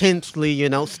intensely,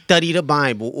 study the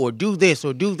Bible or do this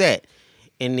or do that.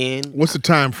 And then. What's the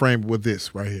time frame with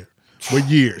this right here? What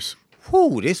years?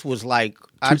 Whew, this was like,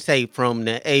 I'd say from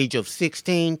the age of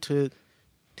 16 to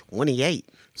 28.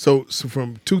 So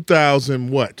from 2000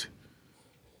 what?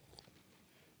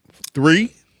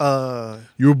 3?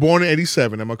 You were born in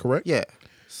 87, am I correct? Yeah.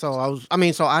 So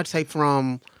I'd say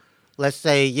from, let's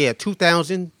say,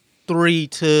 2003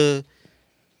 to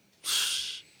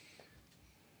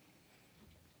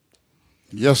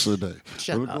yesterday.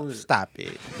 Shut up. Stop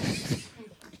it.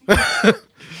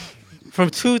 From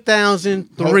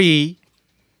 2003,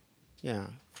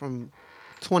 from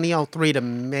 2003 to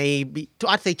maybe,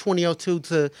 I'd say 2002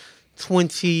 to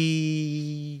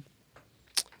 20.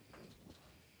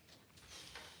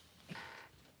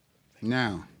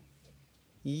 Now.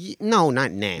 No,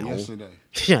 not now. Yesterday.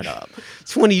 Shut up.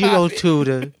 2002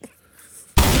 to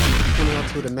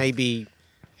maybe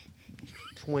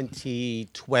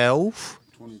 2012.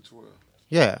 2012.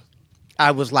 Yeah.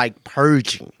 I was like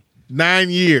purging. 9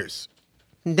 years.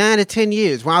 9 to 10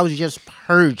 years where I was just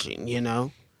purging,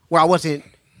 where I wasn't,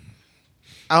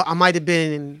 I might have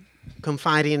been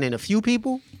confiding in a few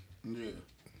people. Yeah.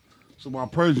 So by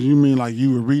purging, you mean like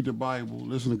you would read the Bible,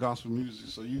 listen to gospel music,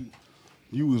 so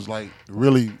you was like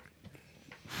really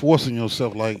forcing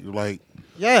yourself like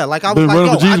yeah, like I was been like,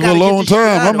 running for Jesus for a long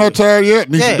time. I'm not tired yet.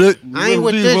 Need some dick. I ain't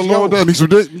with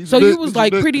this, So you was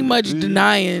like pretty much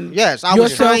denying yes, I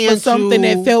was yourself trying for something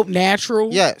to, that felt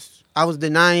natural. Yes, I was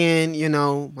denying,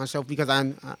 myself because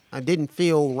I didn't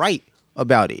feel right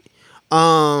about it.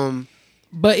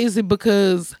 But is it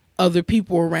because other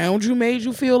people around you made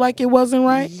you feel like it wasn't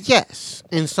right? Yes,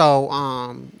 and so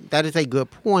that is a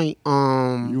good point.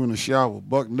 You in the shower,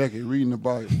 buck naked, reading the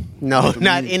Bible. No,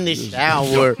 not in the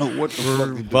shower. What the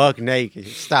fuck? Buck naked.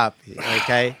 Stop it,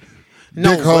 okay?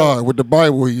 No, Dick hard with the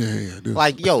Bible in your hand.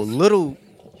 Like, there were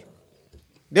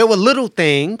little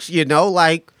things,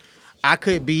 like I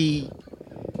could be.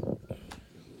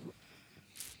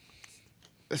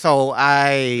 So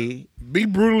be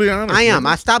brutally honest. I am.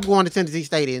 I stopped going to Tennessee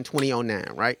State in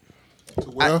 2009, right?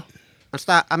 Well,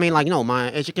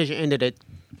 my education ended at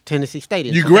Tennessee State.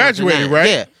 In You 2009. graduated, right?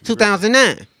 Yeah,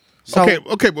 2009. So,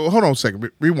 okay, but hold on a second.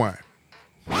 Rewind.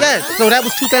 Yes, so that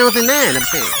was 2009, I'm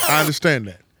saying. I understand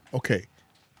that. Okay.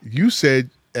 You said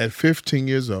at 15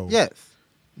 years old. Yes.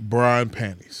 Bra and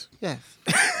panties. Yes.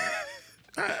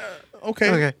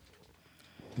 Okay.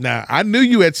 Now, I knew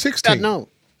you at 16. No.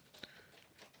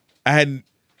 I had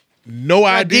no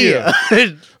idea.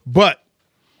 But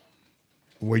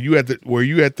were you at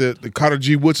the Carter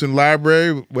G. Woodson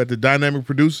Library at the Dynamic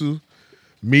Producers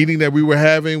meeting that we were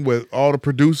having with all the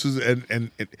producers and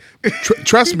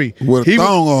trust me, with a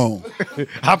thong on.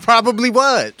 I probably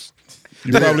was.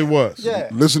 You probably was. Yeah.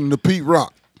 Listening to Pete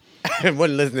Rock. I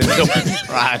wasn't listening to Pete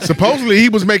Rock. Supposedly he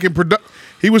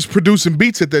was producing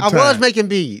beats at that time. I was making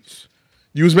beats.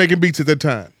 You was making beats at that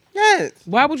time. Yes.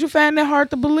 Why would you find that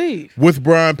hard to believe? With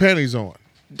bra and panties on.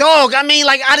 Dog, I mean,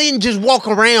 I didn't just walk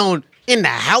around in the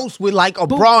house with a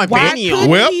bra and panty on.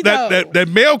 Well, that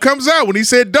male comes out when he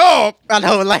said dog. I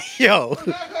know,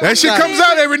 that shit comes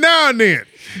out every now and then.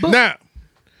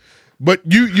 But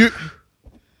you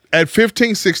at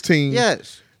 15, 16.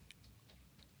 Yes.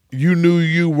 You knew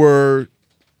you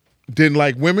didn't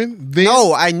like women then?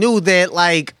 No, I knew that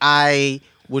I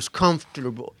was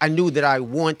comfortable. I knew that I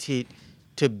wanted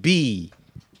to be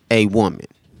a woman.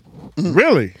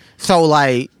 Really? So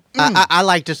I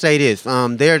like to say this.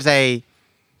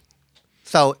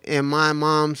 So in my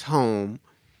mom's home,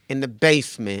 in the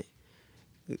basement,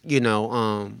 when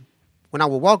I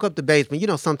would walk up the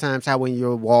basement, sometimes how when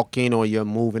you're walking or you're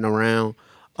moving around,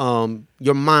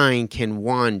 your mind can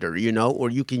wander, or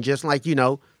you can just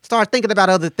start thinking about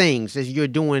other things as you're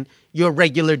doing your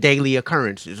regular daily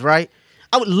occurrences, right?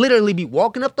 I would literally be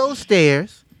walking up those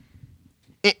stairs.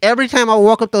 And every time I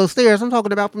walk up those stairs, I'm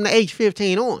talking about from the age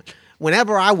 15 on.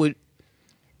 Whenever I would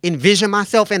envision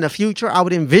myself in the future, I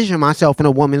would envision myself in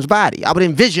a woman's body. I would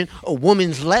envision a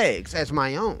woman's legs as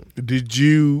my own. Did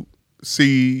you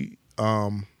see,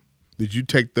 did you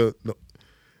take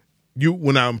you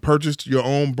went out and purchased your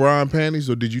own bra and panties,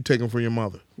 or did you take them from your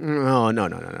mother? No.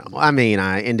 I mean,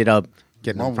 I ended up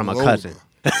getting them from a cousin.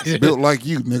 Built like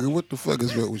you, nigga. What the fuck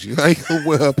is up with you? I ain't gonna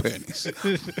wear her panties.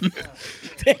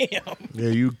 Damn. Yeah,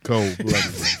 you cold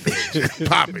blooded.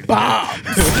 Popping. Bombs.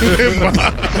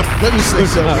 Let me say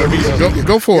something.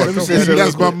 Go for it. He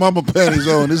got my mama panties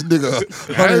on. This nigga.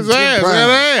 His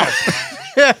ass.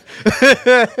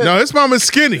 No, his mama's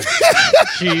skinny.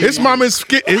 His mama's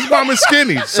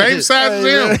skinny. Same size as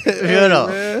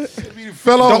him.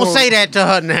 Don't say that to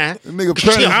her now. Nigga,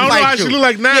 I don't know how she look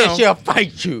like now. Yeah, she'll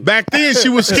fight you. Back then, she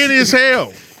was skinny as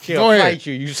hell. She'll fight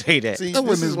you. You say that. See, that this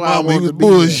wasn't is his why I mama. He wanted was to be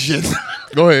here. bullshit.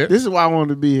 Go ahead. This is why I wanted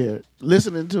to be here.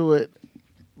 Listening to it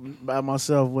by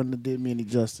myself wouldn't have did me any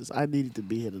justice. I needed to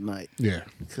be here tonight. Yeah.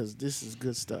 Because this is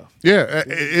good stuff. Yeah,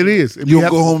 it is. You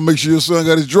go home and make sure your son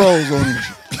got his drawers on him.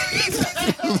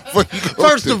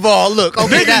 First of all, look,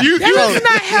 okay, That is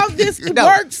not how this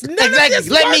works. None of this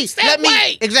works that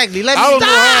way. Exactly. Let I me don't know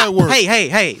how it works.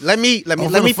 Hey. Let me I'm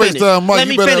finish. finna FaceTime Mike. Let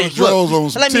me You better have finish. drawers on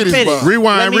Look, some let me titties, finish. Bob.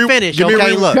 Rewind. Let me finish. Give me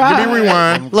Okay, look. Give me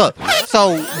rewind. Look,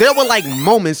 so there were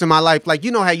moments in my life,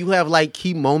 you know how you have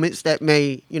key moments that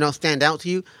may, stand out to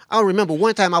you. I remember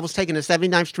one time I was taking the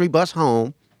 79th Street bus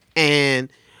home, and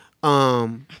I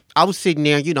was sitting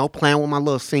there, playing with my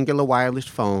little singular wireless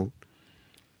phone.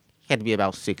 Had to be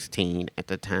about 16 at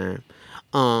the time.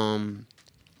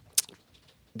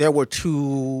 There were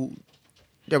two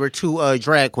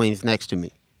drag queens next to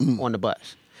me on the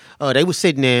bus. They were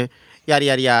sitting there, yada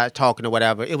yada yada, talking or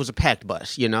whatever. It was a packed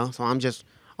bus, you know. So I'm just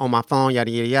on my phone,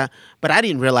 yada yada yada. But I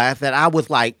didn't realize that I was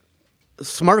like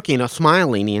smirking or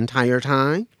smiling the entire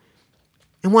time.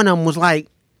 And one of them was like,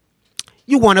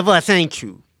 "You one of us, ain't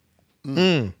you?"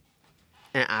 And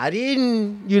I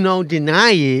didn't,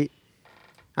 deny it.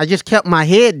 I just kept my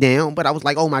head down, but I was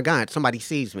like, "Oh my God, somebody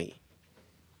sees me."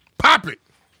 Pop it.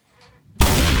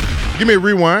 Give me a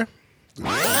rewind.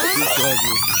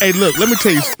 Hey, look,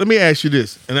 let me ask you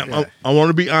this, and I want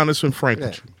to be honest and frank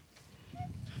with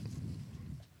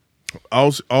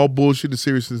you. All bullshit and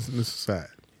seriousness aside.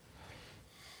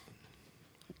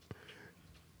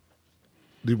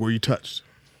 Were you touched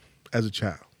as a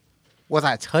child? Was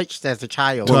I touched as a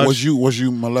child? Well, was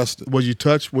you molested? Was you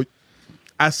touched?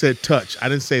 I said touch. I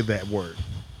didn't say that word.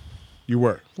 You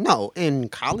were. No, in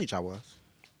college I was.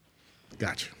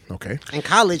 Gotcha. Okay. In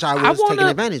college I was taken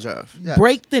advantage of. Yeah.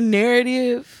 Break the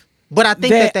narrative. But I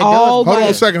think that does. Hold on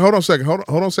a second,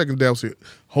 Delcy.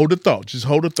 Hold the thought. Just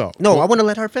hold the thought. No, I want to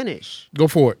let her finish. Go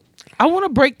for it. I want to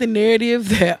break the narrative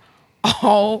that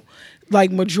all,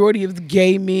 majority of the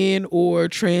gay men or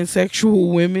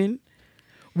transsexual women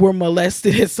were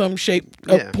molested at some shape,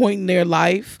 a point in their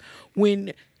life,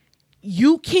 when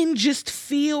you can just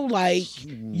feel like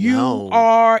you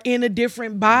are in a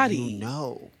different body.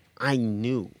 I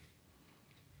knew.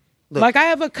 Look. I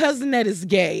have a cousin that is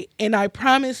gay, and I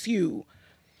promise you,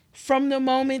 from the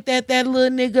moment that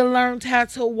little nigga learned how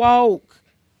to walk,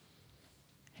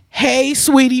 hey,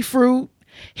 sweetie fruit,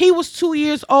 he was 2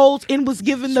 years old and was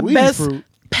given the best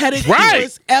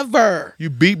pedicures ever. You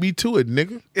beat me to it,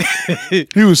 nigga.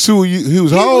 He was two. He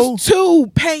was how old? He was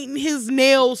 2, painting his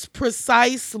nails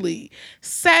precisely,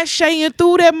 sashaying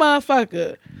through that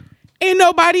motherfucker. Ain't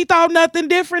nobody thought nothing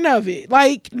different of it.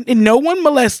 No one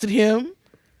molested him.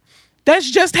 That's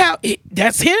just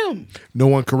that's him. No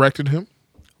one corrected him?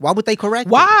 Why would they correct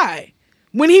him? Why?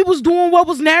 When he was doing what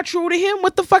was natural to him,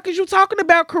 what the fuck is you talking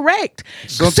about correct?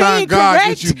 Sometimes saying God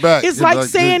correct gets you back. is like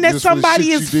saying that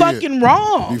somebody is fucking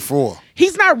wrong. Before.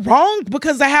 He's not wrong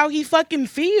because of how he fucking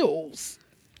feels.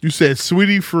 You said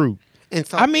sweetie fruit. And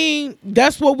so, I mean,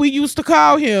 that's what we used to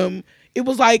call him. It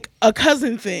was like a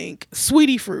cousin thing,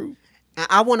 sweetie fruit.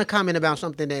 I want to comment about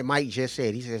something that Mike just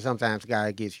said. He said sometimes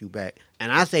God gets you back.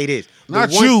 And I say this.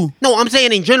 Not you. No, I'm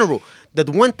saying in general. The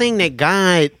one thing that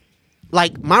God,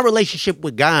 my relationship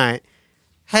with God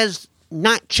has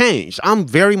not changed. I'm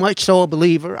very much so a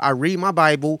believer. I read my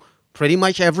Bible pretty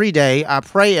much every day. I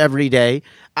pray every day.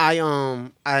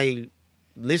 I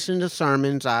listen to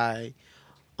sermons. I'm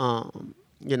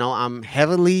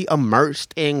heavily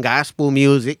immersed in gospel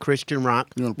music, Christian rock,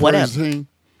 You on the whatever. praise team?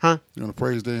 Huh? You on the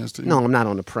praise dance team? No, I'm not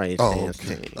on the praise dance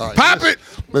okay. team. All right, Pop it!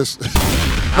 Listen.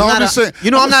 I'm just saying.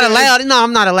 I'm not allowed. No,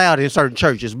 I'm not allowed in certain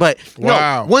churches. But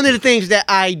Wow. one of the things that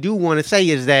I do want to say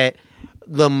is that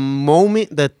the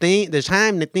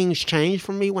time that things changed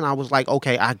for me when I was like,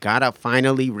 okay, I gotta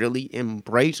finally really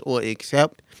embrace or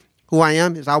accept who I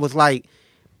am, is I was like,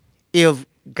 if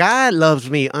God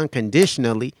loves me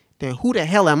unconditionally, then who the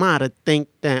hell am I to think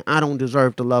that I don't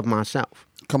deserve to love myself?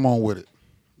 Come on with it.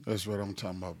 That's what I'm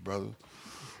talking about, brother.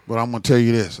 But I'm going to tell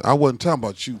you this. I wasn't talking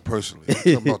about you personally. I'm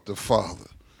talking about the father.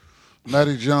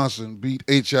 Matty Johnson beat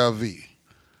HIV.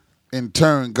 In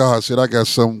turn, God said, I got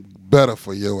something better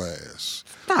for your ass.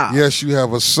 Stop. Yes, you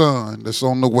have a son that's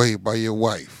on the way by your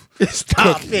wife.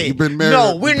 Stop Cookie. it. You've been married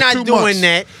No, we're not 2 doing months.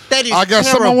 that. That is I got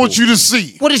something I terrible. want you to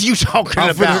see. What is you talking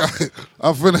about?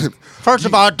 I'm finna. First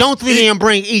of all, don't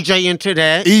bring EJ into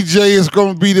that. EJ is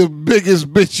going to be the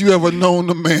biggest bitch you ever known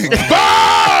to man.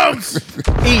 Bombs!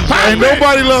 EJ, And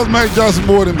nobody loves Mac Johnson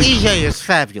more than me. EJ is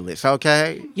fabulous,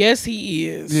 okay? Yes, he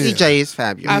is. Yeah. EJ is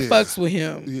fabulous. I fucks with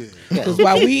him. Yeah. Because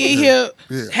while we in here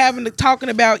Yeah. talking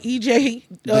about EJ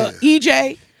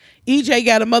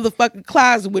got a motherfucking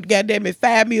closet with goddamn it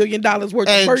 $5 million worth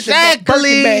of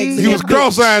Birkin bags. He was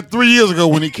cross-eyed 3 years ago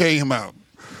when he came out.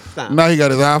 Stop. Now he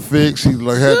got his eye fixed. He had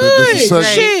Good the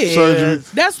shit. surgery.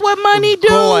 That's what money do.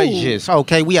 Gorgeous.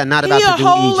 Okay, we are not about He to a do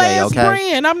whole EJ, ass okay?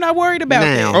 brand. I'm not worried about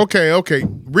Now. that. Okay.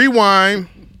 Rewind.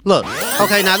 Look.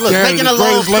 Okay, now look. Daddy, Making the a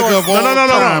long greatest Laker story. of all No.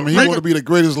 time. He want to be the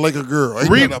greatest Laker girl. Ain't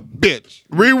that a bitch?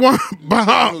 Rewind.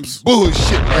 Bombs.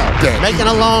 Bullshit like that. Making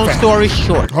a long story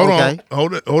short. Hold okay?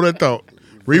 on. Hold that thought.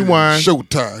 Rewind.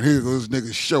 Showtime. Here goes this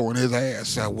nigga showing his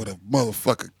ass out with a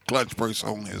motherfucking clutch purse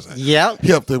on his ass. Yep.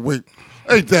 He up there wait.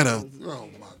 Ain't that a... Oh,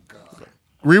 my God.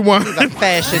 Rewind. He's a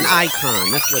fashion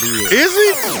icon. That's what he is.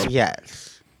 Is he?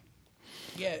 Yes.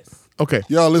 Yes. Okay.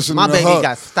 Y'all listen My to baby her.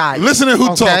 got style. Listen to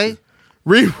who Okay? talking.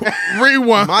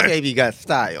 Rewind. My baby got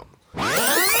style.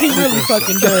 He really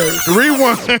fucking does.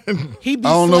 Rewind. He be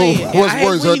I don't know slaying. And what's I hate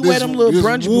worse. when he wear them little this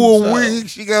brunch wool boots up. wig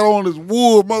she got on this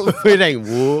wool motherfucker. It ain't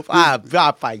wolf.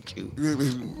 I'll fight you.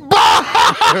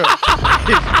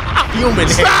 Human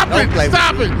Stop hair. it.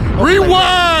 Stop it.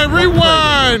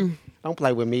 Rewind. Don't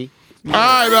play with me. All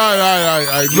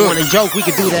right. You want Look. a joke? We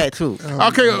could do that too.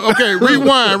 Okay.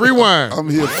 Rewind. I'm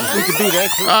here. We could do that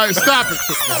too. All right, stop it.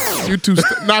 You two,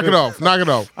 knock it off.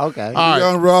 Okay. All right.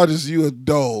 Young Rogers, you a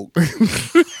dog.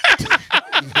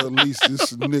 At least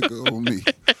this nigga on me.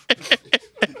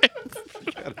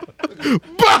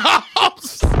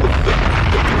 Boss.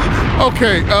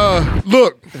 Okay.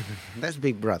 Look. That's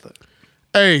Big Brother.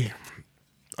 Hey.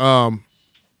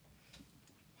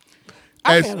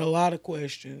 I had a lot of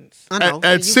questions. I know.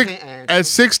 At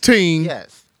 16.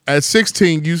 Yes. At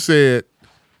 16, you said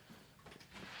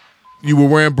you were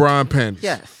wearing brown panties.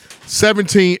 Yes.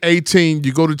 17, 18,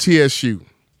 you go to TSU.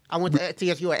 I went to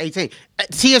TSU at 18.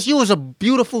 TSU is a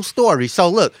beautiful story. So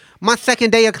look, my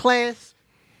second day of class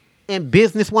in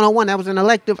Business 101, that was an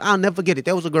elective. I'll never forget it.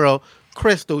 There was a girl,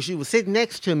 Crystal. She was sitting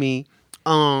next to me.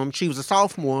 She was a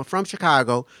sophomore from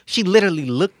Chicago. She literally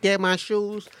looked at my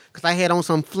shoes because I had on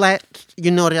some flats,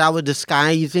 that I was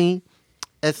disguising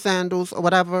as sandals or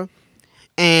whatever.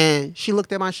 And she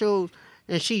looked at my shoes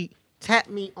and she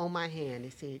tapped me on my hand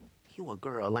and said, "You a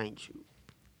girl, ain't you?"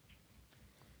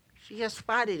 She just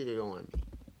spotted it on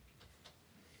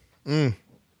me.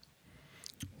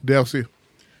 Delcy.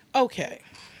 Okay.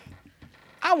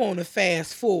 I want to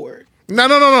fast forward.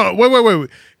 No. Wait.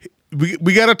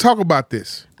 We got to talk about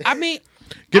this. I mean,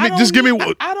 Give me.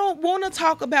 I don't want to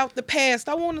talk about the past.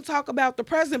 I want to talk about the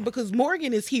present because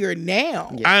Morgan is here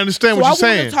now. I understand So what you're I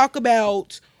saying. want to talk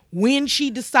about when she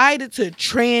decided to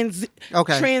transition.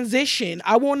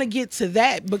 I want to get to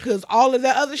that because all of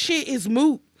that other shit is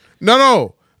moot.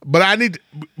 No. But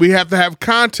we have to have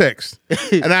context.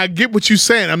 And I get what you're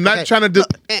saying. I'm not trying to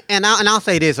Look, and I'll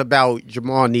say this about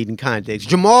Jamal needing context.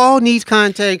 Jamal needs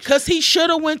context. Because he should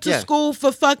have went to school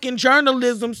for fucking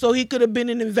journalism so he could have been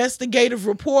an investigative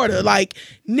reporter. Like,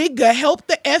 nigga, help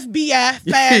the FBI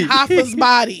find Hoffa's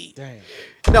body. Damn.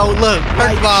 No, look,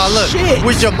 first of all, shit.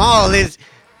 with Jamal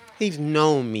he's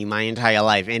known me my entire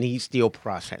life and he's still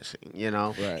processing,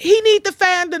 Right. He need to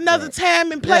find another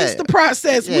time and place to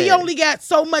process. We only got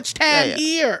so much time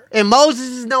here. And Moses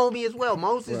has known me as well.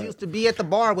 Moses used to be at the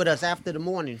bar with us after the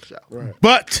morning show. Right.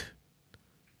 But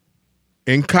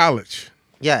in college.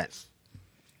 Yes.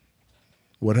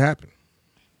 What happened?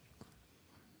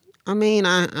 I mean,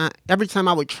 I every time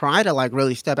I would try to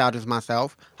really step out as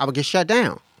myself, I would get shut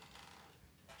down.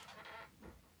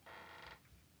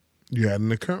 You had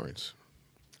an occurrence.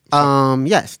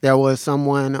 Yes, there was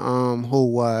someone who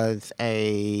was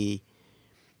a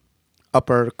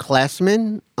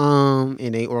upperclassman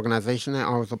in a organization that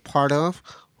I was a part of.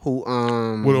 Who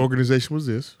what organization was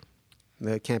this?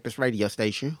 The campus radio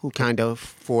station. Who kind of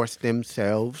forced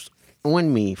themselves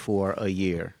on me for a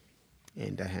year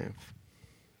and a half.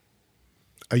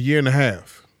 A year and a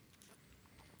half.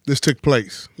 This took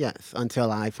place. Yes,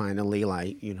 until I finally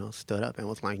stood up and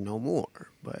was like, no more.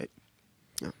 But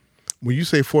when you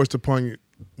say forced upon you,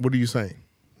 what are you saying?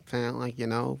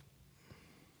 Saying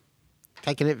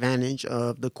taking advantage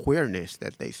of the queerness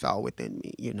that they saw within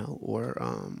me, or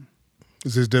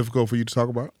Is this difficult for you to talk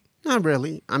about? Not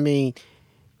really. I mean,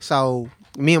 so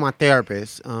me and my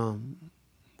therapist,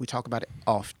 we talk about it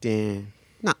often.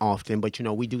 Not often, but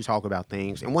we do talk about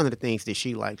things. And one of the things that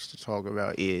she likes to talk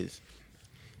about is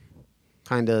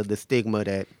kind of the stigma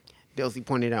that Delcy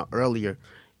pointed out earlier,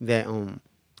 that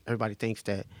everybody thinks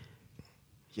that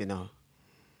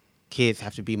kids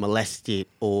have to be molested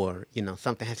or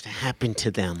something has to happen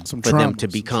to them them to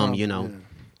become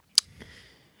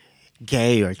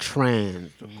gay or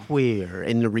trans or queer.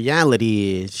 And the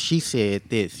reality is, she said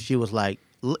this. She was like,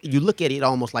 you look at it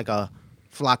almost like a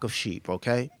flock of sheep.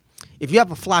 Okay, if you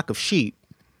have a flock of sheep,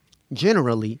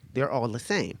 generally they're all the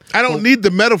same. I don't need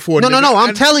the metaphor. No.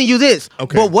 I'm telling you this.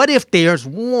 Okay. But what if there's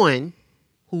one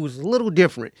who's a little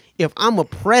different? If I'm a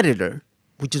predator,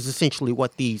 which is essentially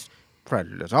what these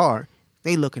predators are,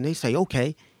 they look and they say,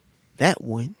 okay, that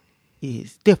one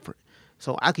is different.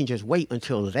 So I can just wait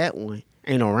until that one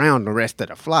ain't around the rest of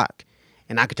the flock,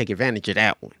 and I can take advantage of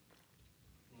that one.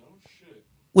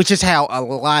 Which is how a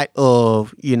lot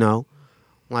of, the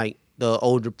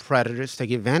older predators take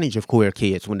advantage of queer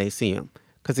kids when they see them.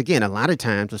 Because, again, a lot of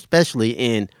times, especially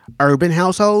in urban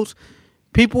households,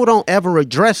 people don't ever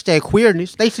address that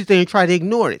queerness. They sit there and try to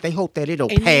ignore it. They hope that it'll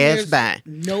pass by.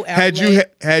 No had you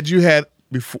had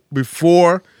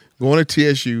before going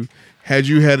to TSU, had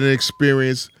you had an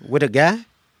experience with a guy?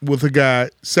 With a guy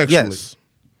sexually? Yes.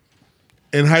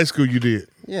 In high school, you did.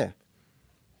 Yeah.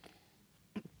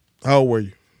 How old were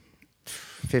you?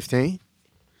 15.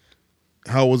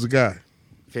 How old was the guy?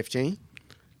 15.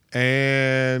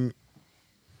 And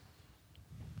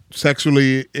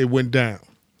sexually, it went down.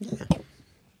 Yeah.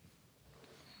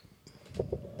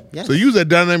 Yes. So you was a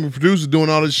dynamic producer doing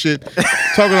all this shit,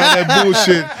 talking all that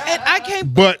bullshit. And I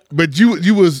can't. But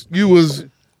you was.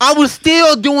 I was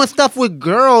still doing stuff with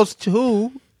girls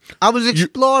too. I was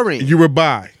exploring. You were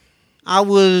bi. I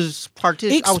was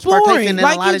partaking in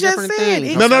like a lot you of just different said.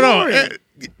 things. No.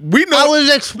 We know. I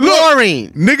was exploring.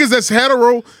 Look, niggas that's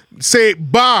hetero say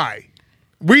bi.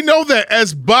 We know that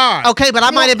as bi. Okay, but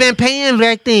I might have been paying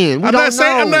back then. I'm not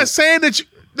saying that you.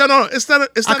 No. It's not.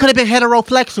 I could have been hetero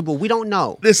flexible. We don't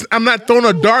know. I'm not throwing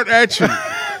a dart at you.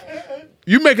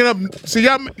 You making up. See,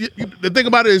 y'all. The thing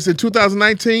about it is, in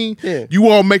 2019, you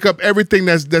all make up everything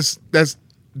that's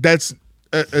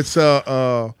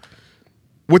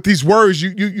with these words.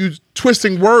 You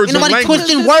twisting words. Ain't nobody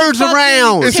twisting words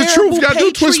around. It's the truth. Y'all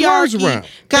do twist words around.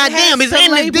 Goddamn, it's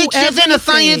in the dictionary, it's in the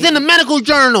science, in the medical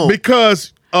journal.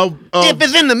 Because of if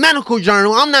it's in the medical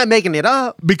journal, I'm not making it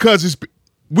up. Because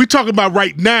we talking about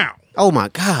right now. Oh my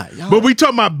God. Y'all. But we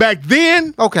talking about back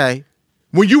then. Okay.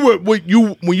 When you were we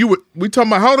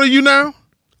talking about how old are you now?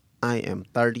 I am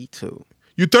 32.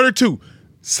 You're 32.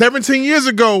 17 years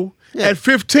ago, at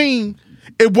 15,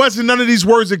 it wasn't none of these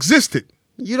words existed.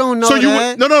 You don't know so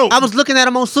that. No. I was looking at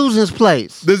them on Susan's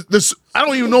Place. I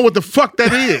don't even know what the fuck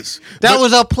that is. That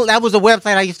was a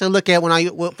website I used to look at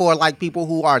for like people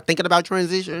who are thinking about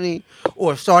transitioning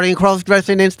or starting cross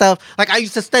dressing and stuff. Like I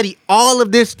used to study all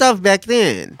of this stuff back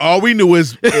then. All we knew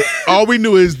is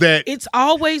that it's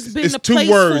always been it's a two place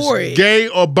words, for it. gay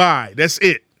or bi. That's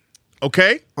it.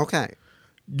 Okay. Okay.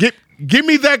 Give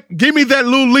me that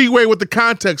little leeway with the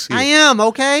context here. I am,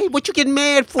 okay? What you getting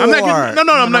mad for? I'm not getting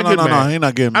I'm not getting mad. No, he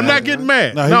not getting mad. I'm not getting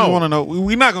mad. No, he just want to know.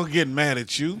 We're not gonna get mad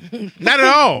at you. Not at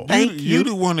all. You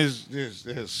the one is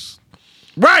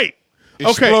right.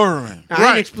 Exploring. I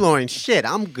ain't exploring shit.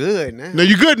 I'm good now. No,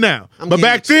 you're good now. But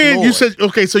back then you said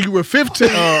okay, so you were 15.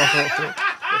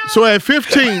 So at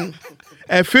 15.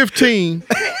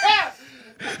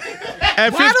 Why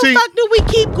the fuck do we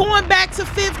keep going back to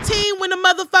 15 when the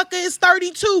motherfucker is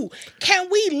 32? Can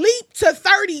we leap to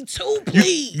 32,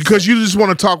 please? Because you just want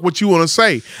to talk what you want to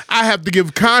say. I have to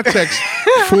give context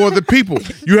for the people.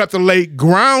 You have to lay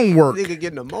groundwork. Nigga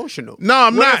getting emotional. No,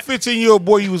 I'm what not. 15-year-old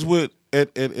boy you was with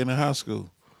in high school?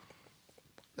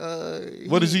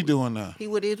 What is he doing now? He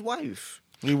with his wife.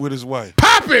 He with his wife.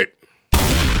 Pop it!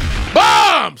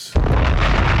 Bombs!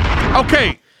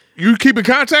 Okay. You keep in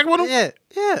contact with him? Yeah.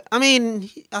 I mean,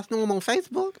 I know him on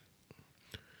Facebook.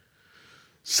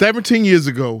 17 years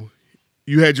ago,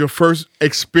 you had your first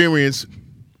experience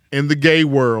in the gay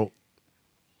world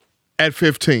at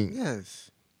 15.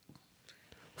 Yes.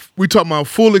 We talking about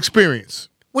full experience.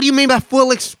 What do you mean by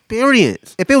full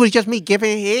experience? If it was just me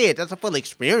giving head, that's a full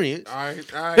experience. All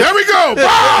right. There we go.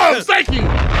 Bombs! Thank you.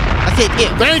 I said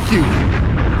yeah. Thank you.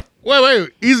 Wait.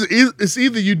 It's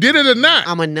either you did it or not.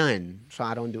 I'm a nun, so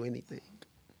I don't do anything.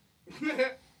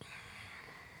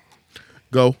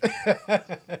 Go.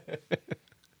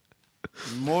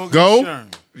 Morgan Go.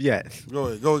 Shern. Yes. Go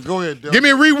ahead. Del. Give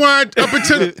me a rewind up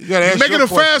until You gotta ask make it your a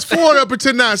fast forward up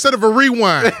until now instead of a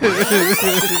rewind.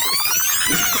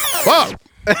 Fuck.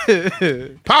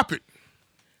 Pop it.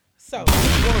 So all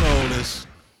this.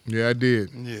 Yeah, I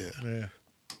did. Yeah.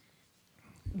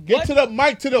 Get to the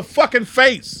mic to the fucking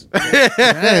face.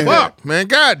 Fuck, man.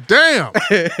 God damn.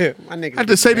 I have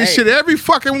to say this shit every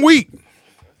fucking week.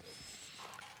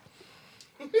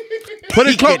 Put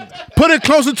it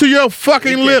closer to your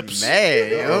fucking lips.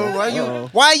 Mad, yo.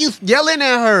 Why are you yelling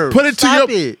at her? Put it Stop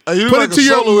to your it. You put like it to a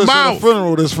your soloist at mouth. a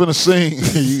funeral that's finna sing.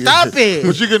 Stop it.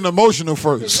 But you're getting emotional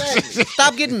first.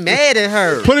 Stop getting mad at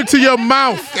her. Put it to your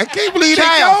mouth. I can't believe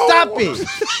Child, that.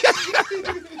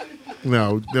 stop it.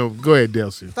 No, go ahead,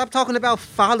 Delcy. Stop talking about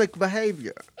phallic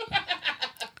behavior.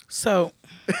 So,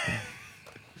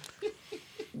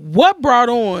 what brought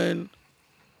on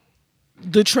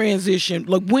the transition?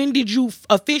 Like, when did you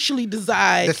officially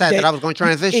decide that I was going to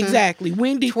transition? Exactly.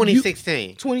 When did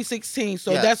 2016. 2016.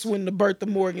 So Yes. that's when the birth of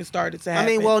Morgan started to happen.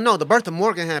 I mean, well, no, the birth of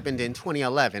Morgan happened in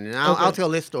 2011, and I'll tell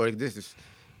this story. This is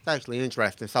actually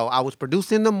interesting. So I was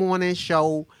producing the morning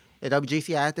show at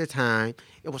WGCI at the time.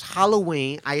 It was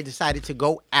Halloween. I had decided to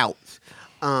go out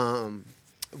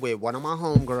with one of my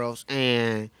homegirls,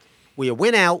 and we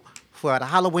went out for the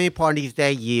Halloween parties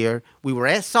that year. We were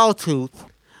at Sawtooth.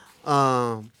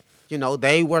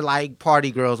 They were like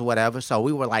party girls or whatever, so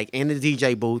we were like in the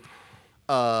DJ booth.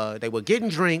 they were getting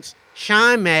drinks.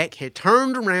 Sean Mack had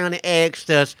turned around and asked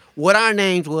us what our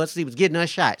names was. He was getting us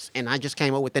shots, and I just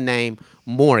came up with the name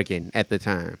Morgan at the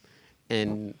time.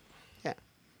 And yeah,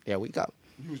 there we go.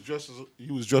 You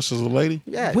was dressed as a lady?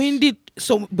 Yeah.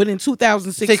 But in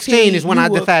 2016 16 is when I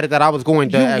decided that I was going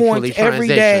to actually transition. Every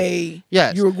day.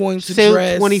 Yes. You were going to Till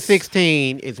dress.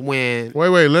 2016 is when.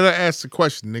 Wait, let her ask the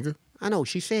question, nigga. I know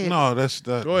she said. No, that's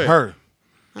the Go ahead. her.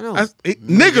 I know.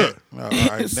 Nigga. All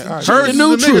right. Hers is a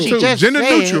nigga too. Gender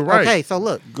neutral, right? Okay, so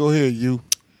look. Go ahead, you.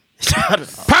 Pop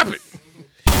it.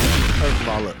 First of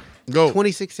all, look. Go.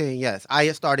 2016, yes. I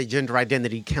had started gender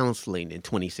identity counseling in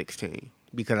 2016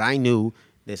 because I knew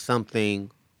that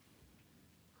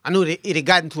I knew that it had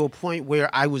gotten to a point where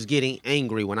I was getting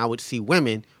angry when I would see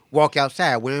women walk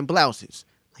outside wearing blouses.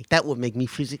 Like, that would make me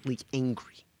physically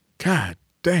angry. God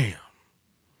damn.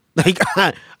 Like,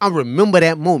 I remember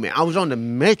that moment. I was on the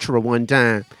metro one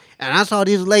time, and I saw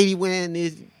this lady wearing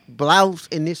this blouse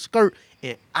and this skirt,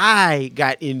 and I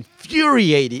got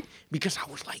infuriated because I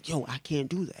was like, yo, I can't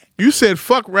do that. You said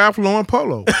fuck Ralph Lauren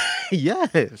Polo.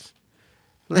 Yes.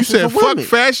 You said fuck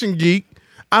Fashion Geek.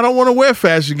 I don't want to wear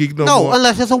Fashion Geek no more. No,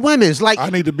 unless it's a women's. Like, I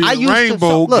need to be I a used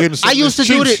rainbow. I used to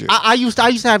do this. I used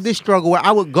to have this struggle where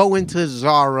I would go into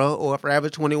Zara or Forever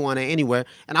 21 or anywhere,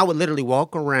 and I would literally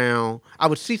walk around. I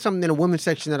would see something in the women's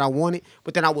section that I wanted,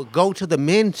 but then I would go to the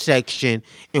men's section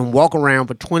and walk around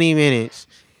for 20 minutes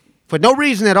for no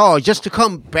reason at all, just to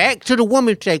come back to the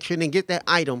women's section and get that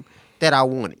item that I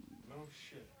wanted.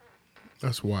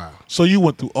 That's wild. So you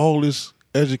went through all this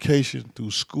education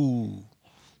through school,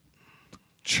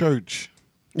 church,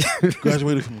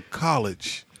 graduated from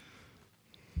college,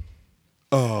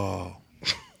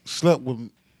 slept with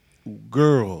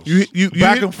girls, you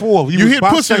back hit, and forth. You hit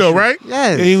pussy though, right?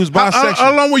 Yes. Yeah, he was bisexual.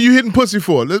 How long were you hitting pussy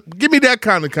for? Give me that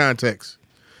kind of context.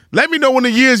 Let me know when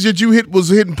the years that you was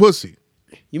hitting pussy.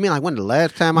 You mean like when the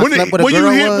last time I slept with a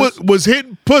girl was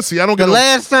hitting pussy? I don't get the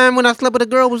last time when I slept with a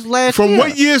girl was last year. From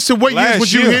what years to what years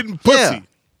was you hitting pussy? Yeah.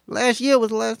 Last year was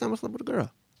the last time I slept with a girl.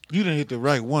 You didn't hit the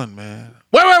right one, man.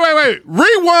 Wait.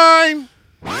 Rewind.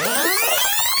 I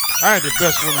had the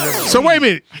best one ever. So wait a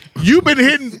minute. You've been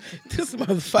hitting this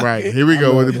motherfucker. Right, here we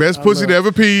go. With the best pussy to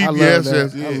ever peed. Yes. I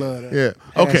love that.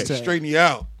 Yeah. Okay. Straighten you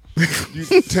out.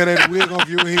 You tear that wig off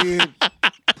your head,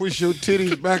 push your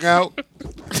titties back out,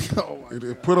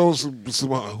 put on some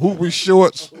hooping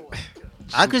shorts.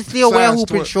 I could still wear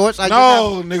hooping shorts.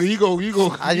 Nigga, you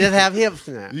go. I just have hips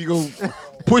now. You go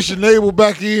push your navel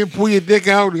back in, pull your dick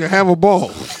out, and have a ball.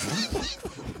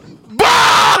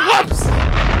 Bombs!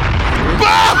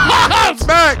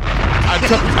 Back!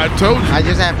 I told you. I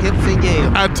just have hips and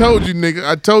yams. I told you,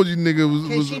 nigga.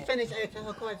 Can she finish asking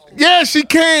her question? Yeah, she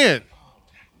can.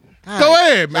 Go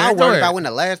ahead, man. I worried about when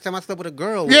the last time I slept with a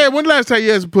girl was. Yeah, when the last time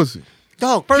you had some pussy?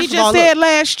 Dog, He just said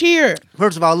last year.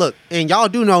 First of all, look, and y'all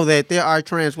do know that there are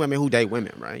trans women who date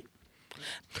women, right?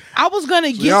 I was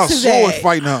gonna get y'all to sword that.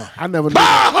 fighting her. I never knew.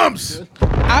 Bombs!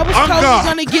 I was totally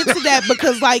gonna get to that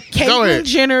because like Caitlyn ahead.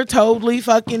 Jenner totally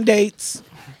fucking dates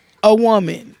a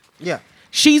woman. Yeah.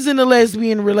 She's in a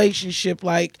lesbian relationship.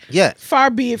 Like, yes. Far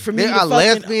be it from me. There are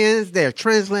lesbians. There are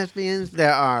trans lesbians.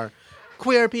 There are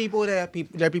queer people. There are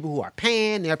people who are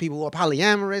pan. There are people who are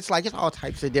polyamorous. Like, it's all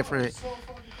types of different.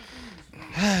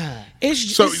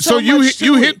 So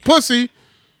you hit pussy.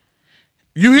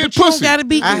 You hit pussy. You gotta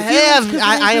be confused.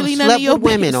 I have slept with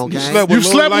women. Okay. You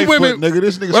slept with women, nigga.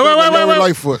 This nigga slept with Lori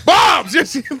Lightfoot.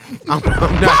 Bombs. I'm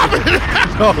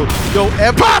not. Don't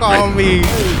ever call me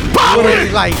Lori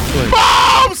Lightfoot.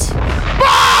 Bombs.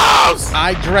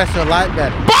 I dress a lot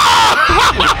better.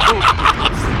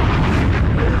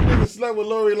 Nigga slept with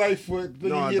Lori Lightfoot.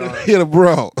 Hit a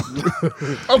bro.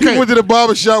 Okay. He went to the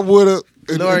barbershop with her.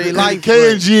 Lori Lightfoot.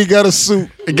 K&G got a suit.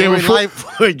 And gave Lori her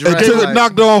Lightfoot And took it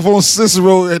knocked off on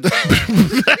Cicero at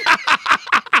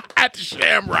at the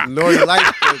Shamrock. Lori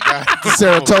Lightfoot got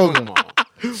Saratoga. Come on.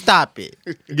 Stop it.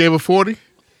 Gave her 40.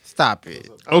 Stop it.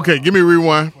 Okay, give me a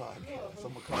rewind.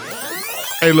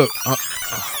 Hey, look.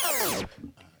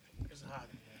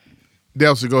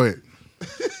 Delcy, go ahead.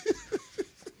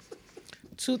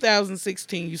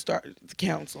 2016, you started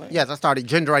counseling. Yes, I started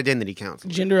gender identity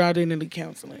counseling. Gender identity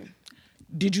counseling.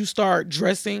 Did you start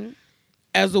dressing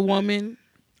as a woman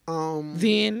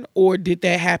then, or did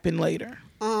that happen later?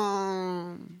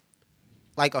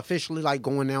 Like officially, like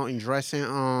going out and dressing.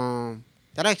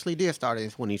 That actually did start in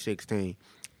 2016.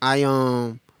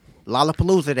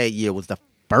 Lollapalooza that year was the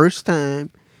first time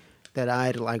that I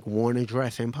had like worn a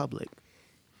dress in public.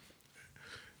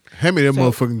 Hand me that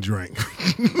motherfucking drink.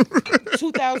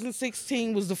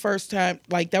 2016 was the first time,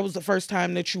 like that was the first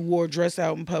time that you wore a dress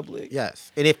out in public.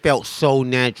 Yes. And it felt so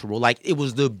natural. Like it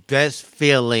was the best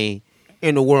feeling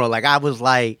in the world. Like I was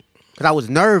like, because I was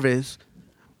nervous,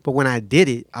 but when I did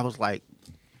it, I was like,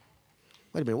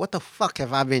 wait a minute, what the fuck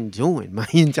have I been doing my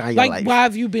entire life? Like, why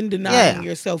have you been denying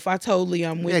yourself?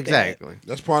 I'm with exactly. that.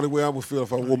 That's probably where I would feel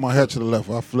if I wore my hat to the left.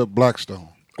 I flip Blackstone.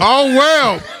 Oh,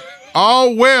 well.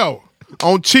 Oh, well.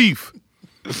 On Chief.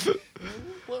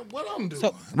 What I'm doing?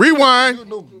 So, rewind. You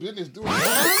no business doing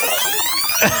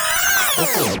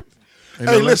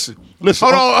Hey, listen.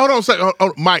 Hold on a second.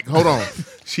 Mike, hold on.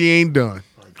 She ain't done.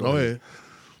 Go ahead.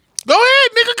 Go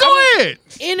ahead, nigga. Go ahead.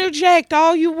 Interject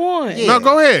all you want. No,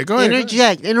 go ahead. Go ahead.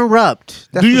 Interject.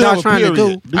 Interrupt. That's what y'all trying to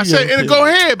do. I said, go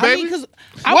ahead, baby. I mean, because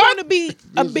I want to be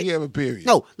a bit. You have a period.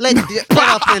 No, let her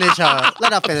finish her.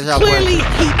 Let her finish her. Clearly,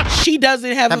 she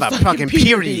doesn't have a fucking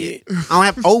period. I don't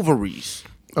have ovaries.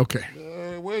 Okay.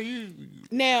 Well, you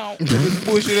now this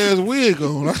bullshit ass wig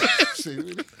on. All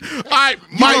right,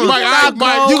 Mike.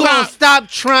 You gonna stop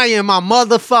trying my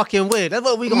motherfucking wig? That's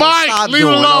what we gonna stop leave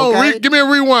doing. it alone. Okay? Give me a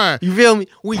rewind. You feel me?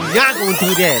 We not gonna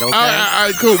do that. Okay. All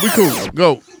right, cool. We cool.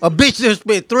 Go. A bitch just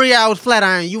spent 3 hours flat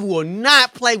iron. You will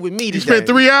not play with me today. You spent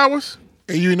 3 hours?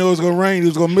 And you know it's gonna rain. It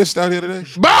was gonna mist out here today.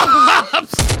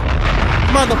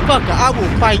 Motherfucker, I will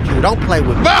fight you. Don't play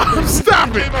with me.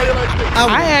 Stop it.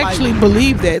 I actually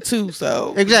believe that too.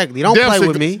 So exactly. Don't play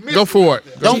with me. Go for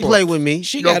it. Don't play with me.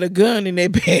 She got a gun in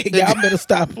that bag. Y'all better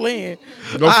stop playing.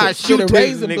 I shoot a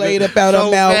razor blade up out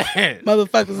her mouth.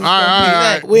 Motherfuckers is all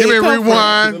right. Give me a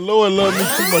rewind. The Lord love me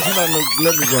too much. You're not gonna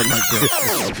let me run like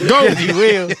that. Go. Yes, he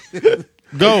will.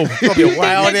 Go. It's gonna be a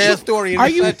wild ass story. Are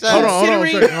you Hold on a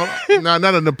second. No,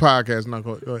 not in the podcast. No,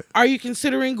 go ahead. Are you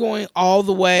considering going all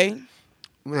the way?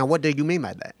 Now, what do you mean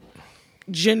by that?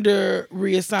 Gender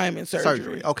reassignment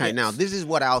surgery. Okay, yes. Now this is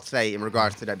what I'll say in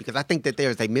regards to that, because I think that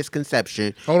there's a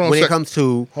misconception when it comes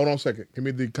to. Hold on a second. Give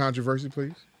me the controversy,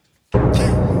 please. I'm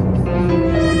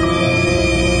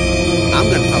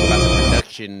going to talk about the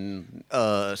production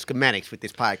schematics with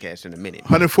this podcast in a minute.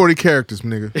 140 characters,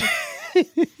 nigga.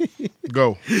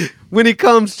 Go. When it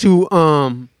comes to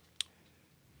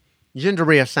gender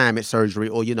reassignment surgery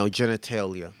or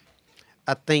genitalia,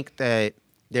 I think that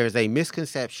there's a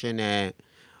misconception that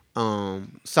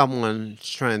someone's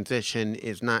transition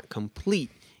is not complete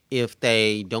if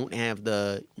they don't have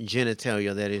the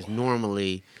genitalia that is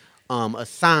normally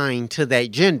assigned to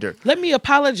that gender. Let me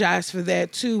apologize for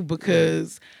that too,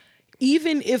 because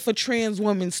even if a trans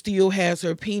woman still has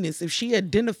her penis, if she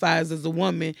identifies as a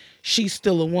woman, she's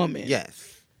still a woman.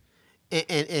 Yes.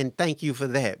 And thank you for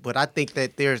that. But I think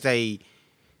that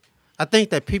I think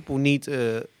that people need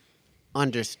to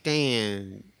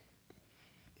understand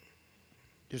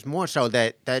there's more so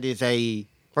that is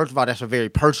first of all, that's a very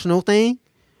personal thing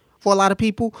for a lot of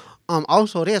people.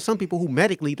 Also, there are some people who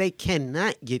medically they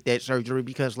cannot get that surgery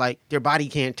because their body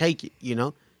can't take it,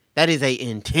 That is a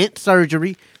intense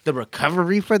surgery. The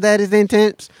recovery for that is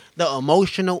intense. The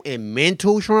emotional and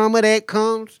mental trauma that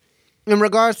comes in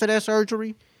regards to that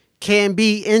surgery can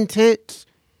be intense,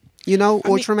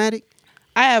 or traumatic.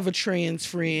 I have a trans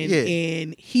friend,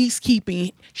 and she's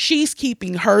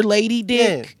keeping her lady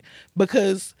dick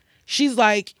because she's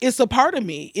like, it's a part of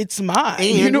me. It's mine.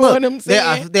 And you know what I'm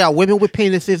saying? There are women with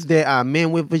penises. There are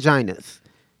men with vaginas.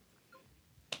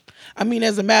 I mean,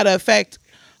 as a matter of fact,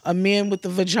 a man with a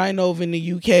vagina over in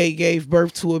the UK gave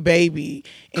birth to a baby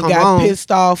and got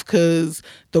pissed off because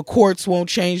the courts won't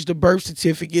change the birth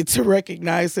certificate to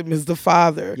recognize him as the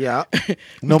father. Yeah.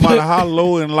 No matter how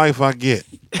low in life I get,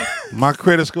 my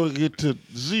credit score get to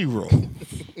 0. I'm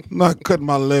not cutting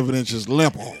my 11 inches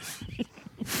limp off.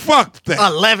 Fuck that.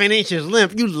 11 inches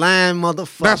limp. You lying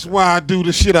motherfucker. That's why I do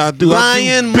the shit I do.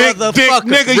 Lying big motherfucker. Dick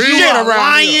nigga shit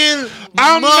around here.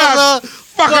 I'm not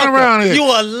fucking around here. You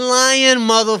a lying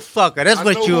motherfucker. That's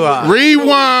what you are.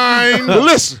 Rewind.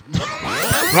 Listen.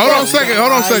 Hold on a second.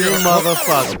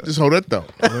 Motherfucker. Just hold that though.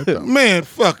 Man,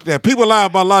 fuck that. People lie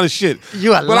about a lot of shit.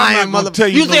 You a lying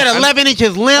motherfucker. You said 11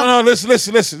 inches limp? No, listen.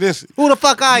 Who the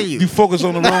fuck are you? You focus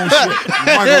on the wrong shit.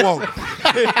 Michael Walker.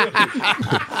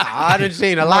 I done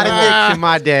seen a lot of dicks in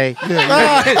my day.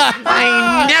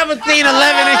 I ain't never seen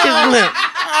 11 inches limp.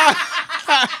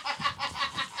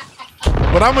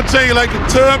 But I'm going to tell you like the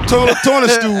toilet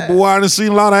stool, boy. I done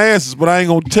seen a lot of asses, but I ain't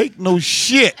going to take no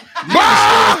shit.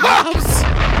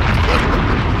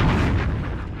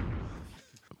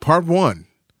 Part 1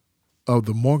 of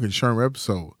the Morgan Sherman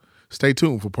episode. Stay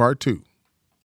tuned for part 2.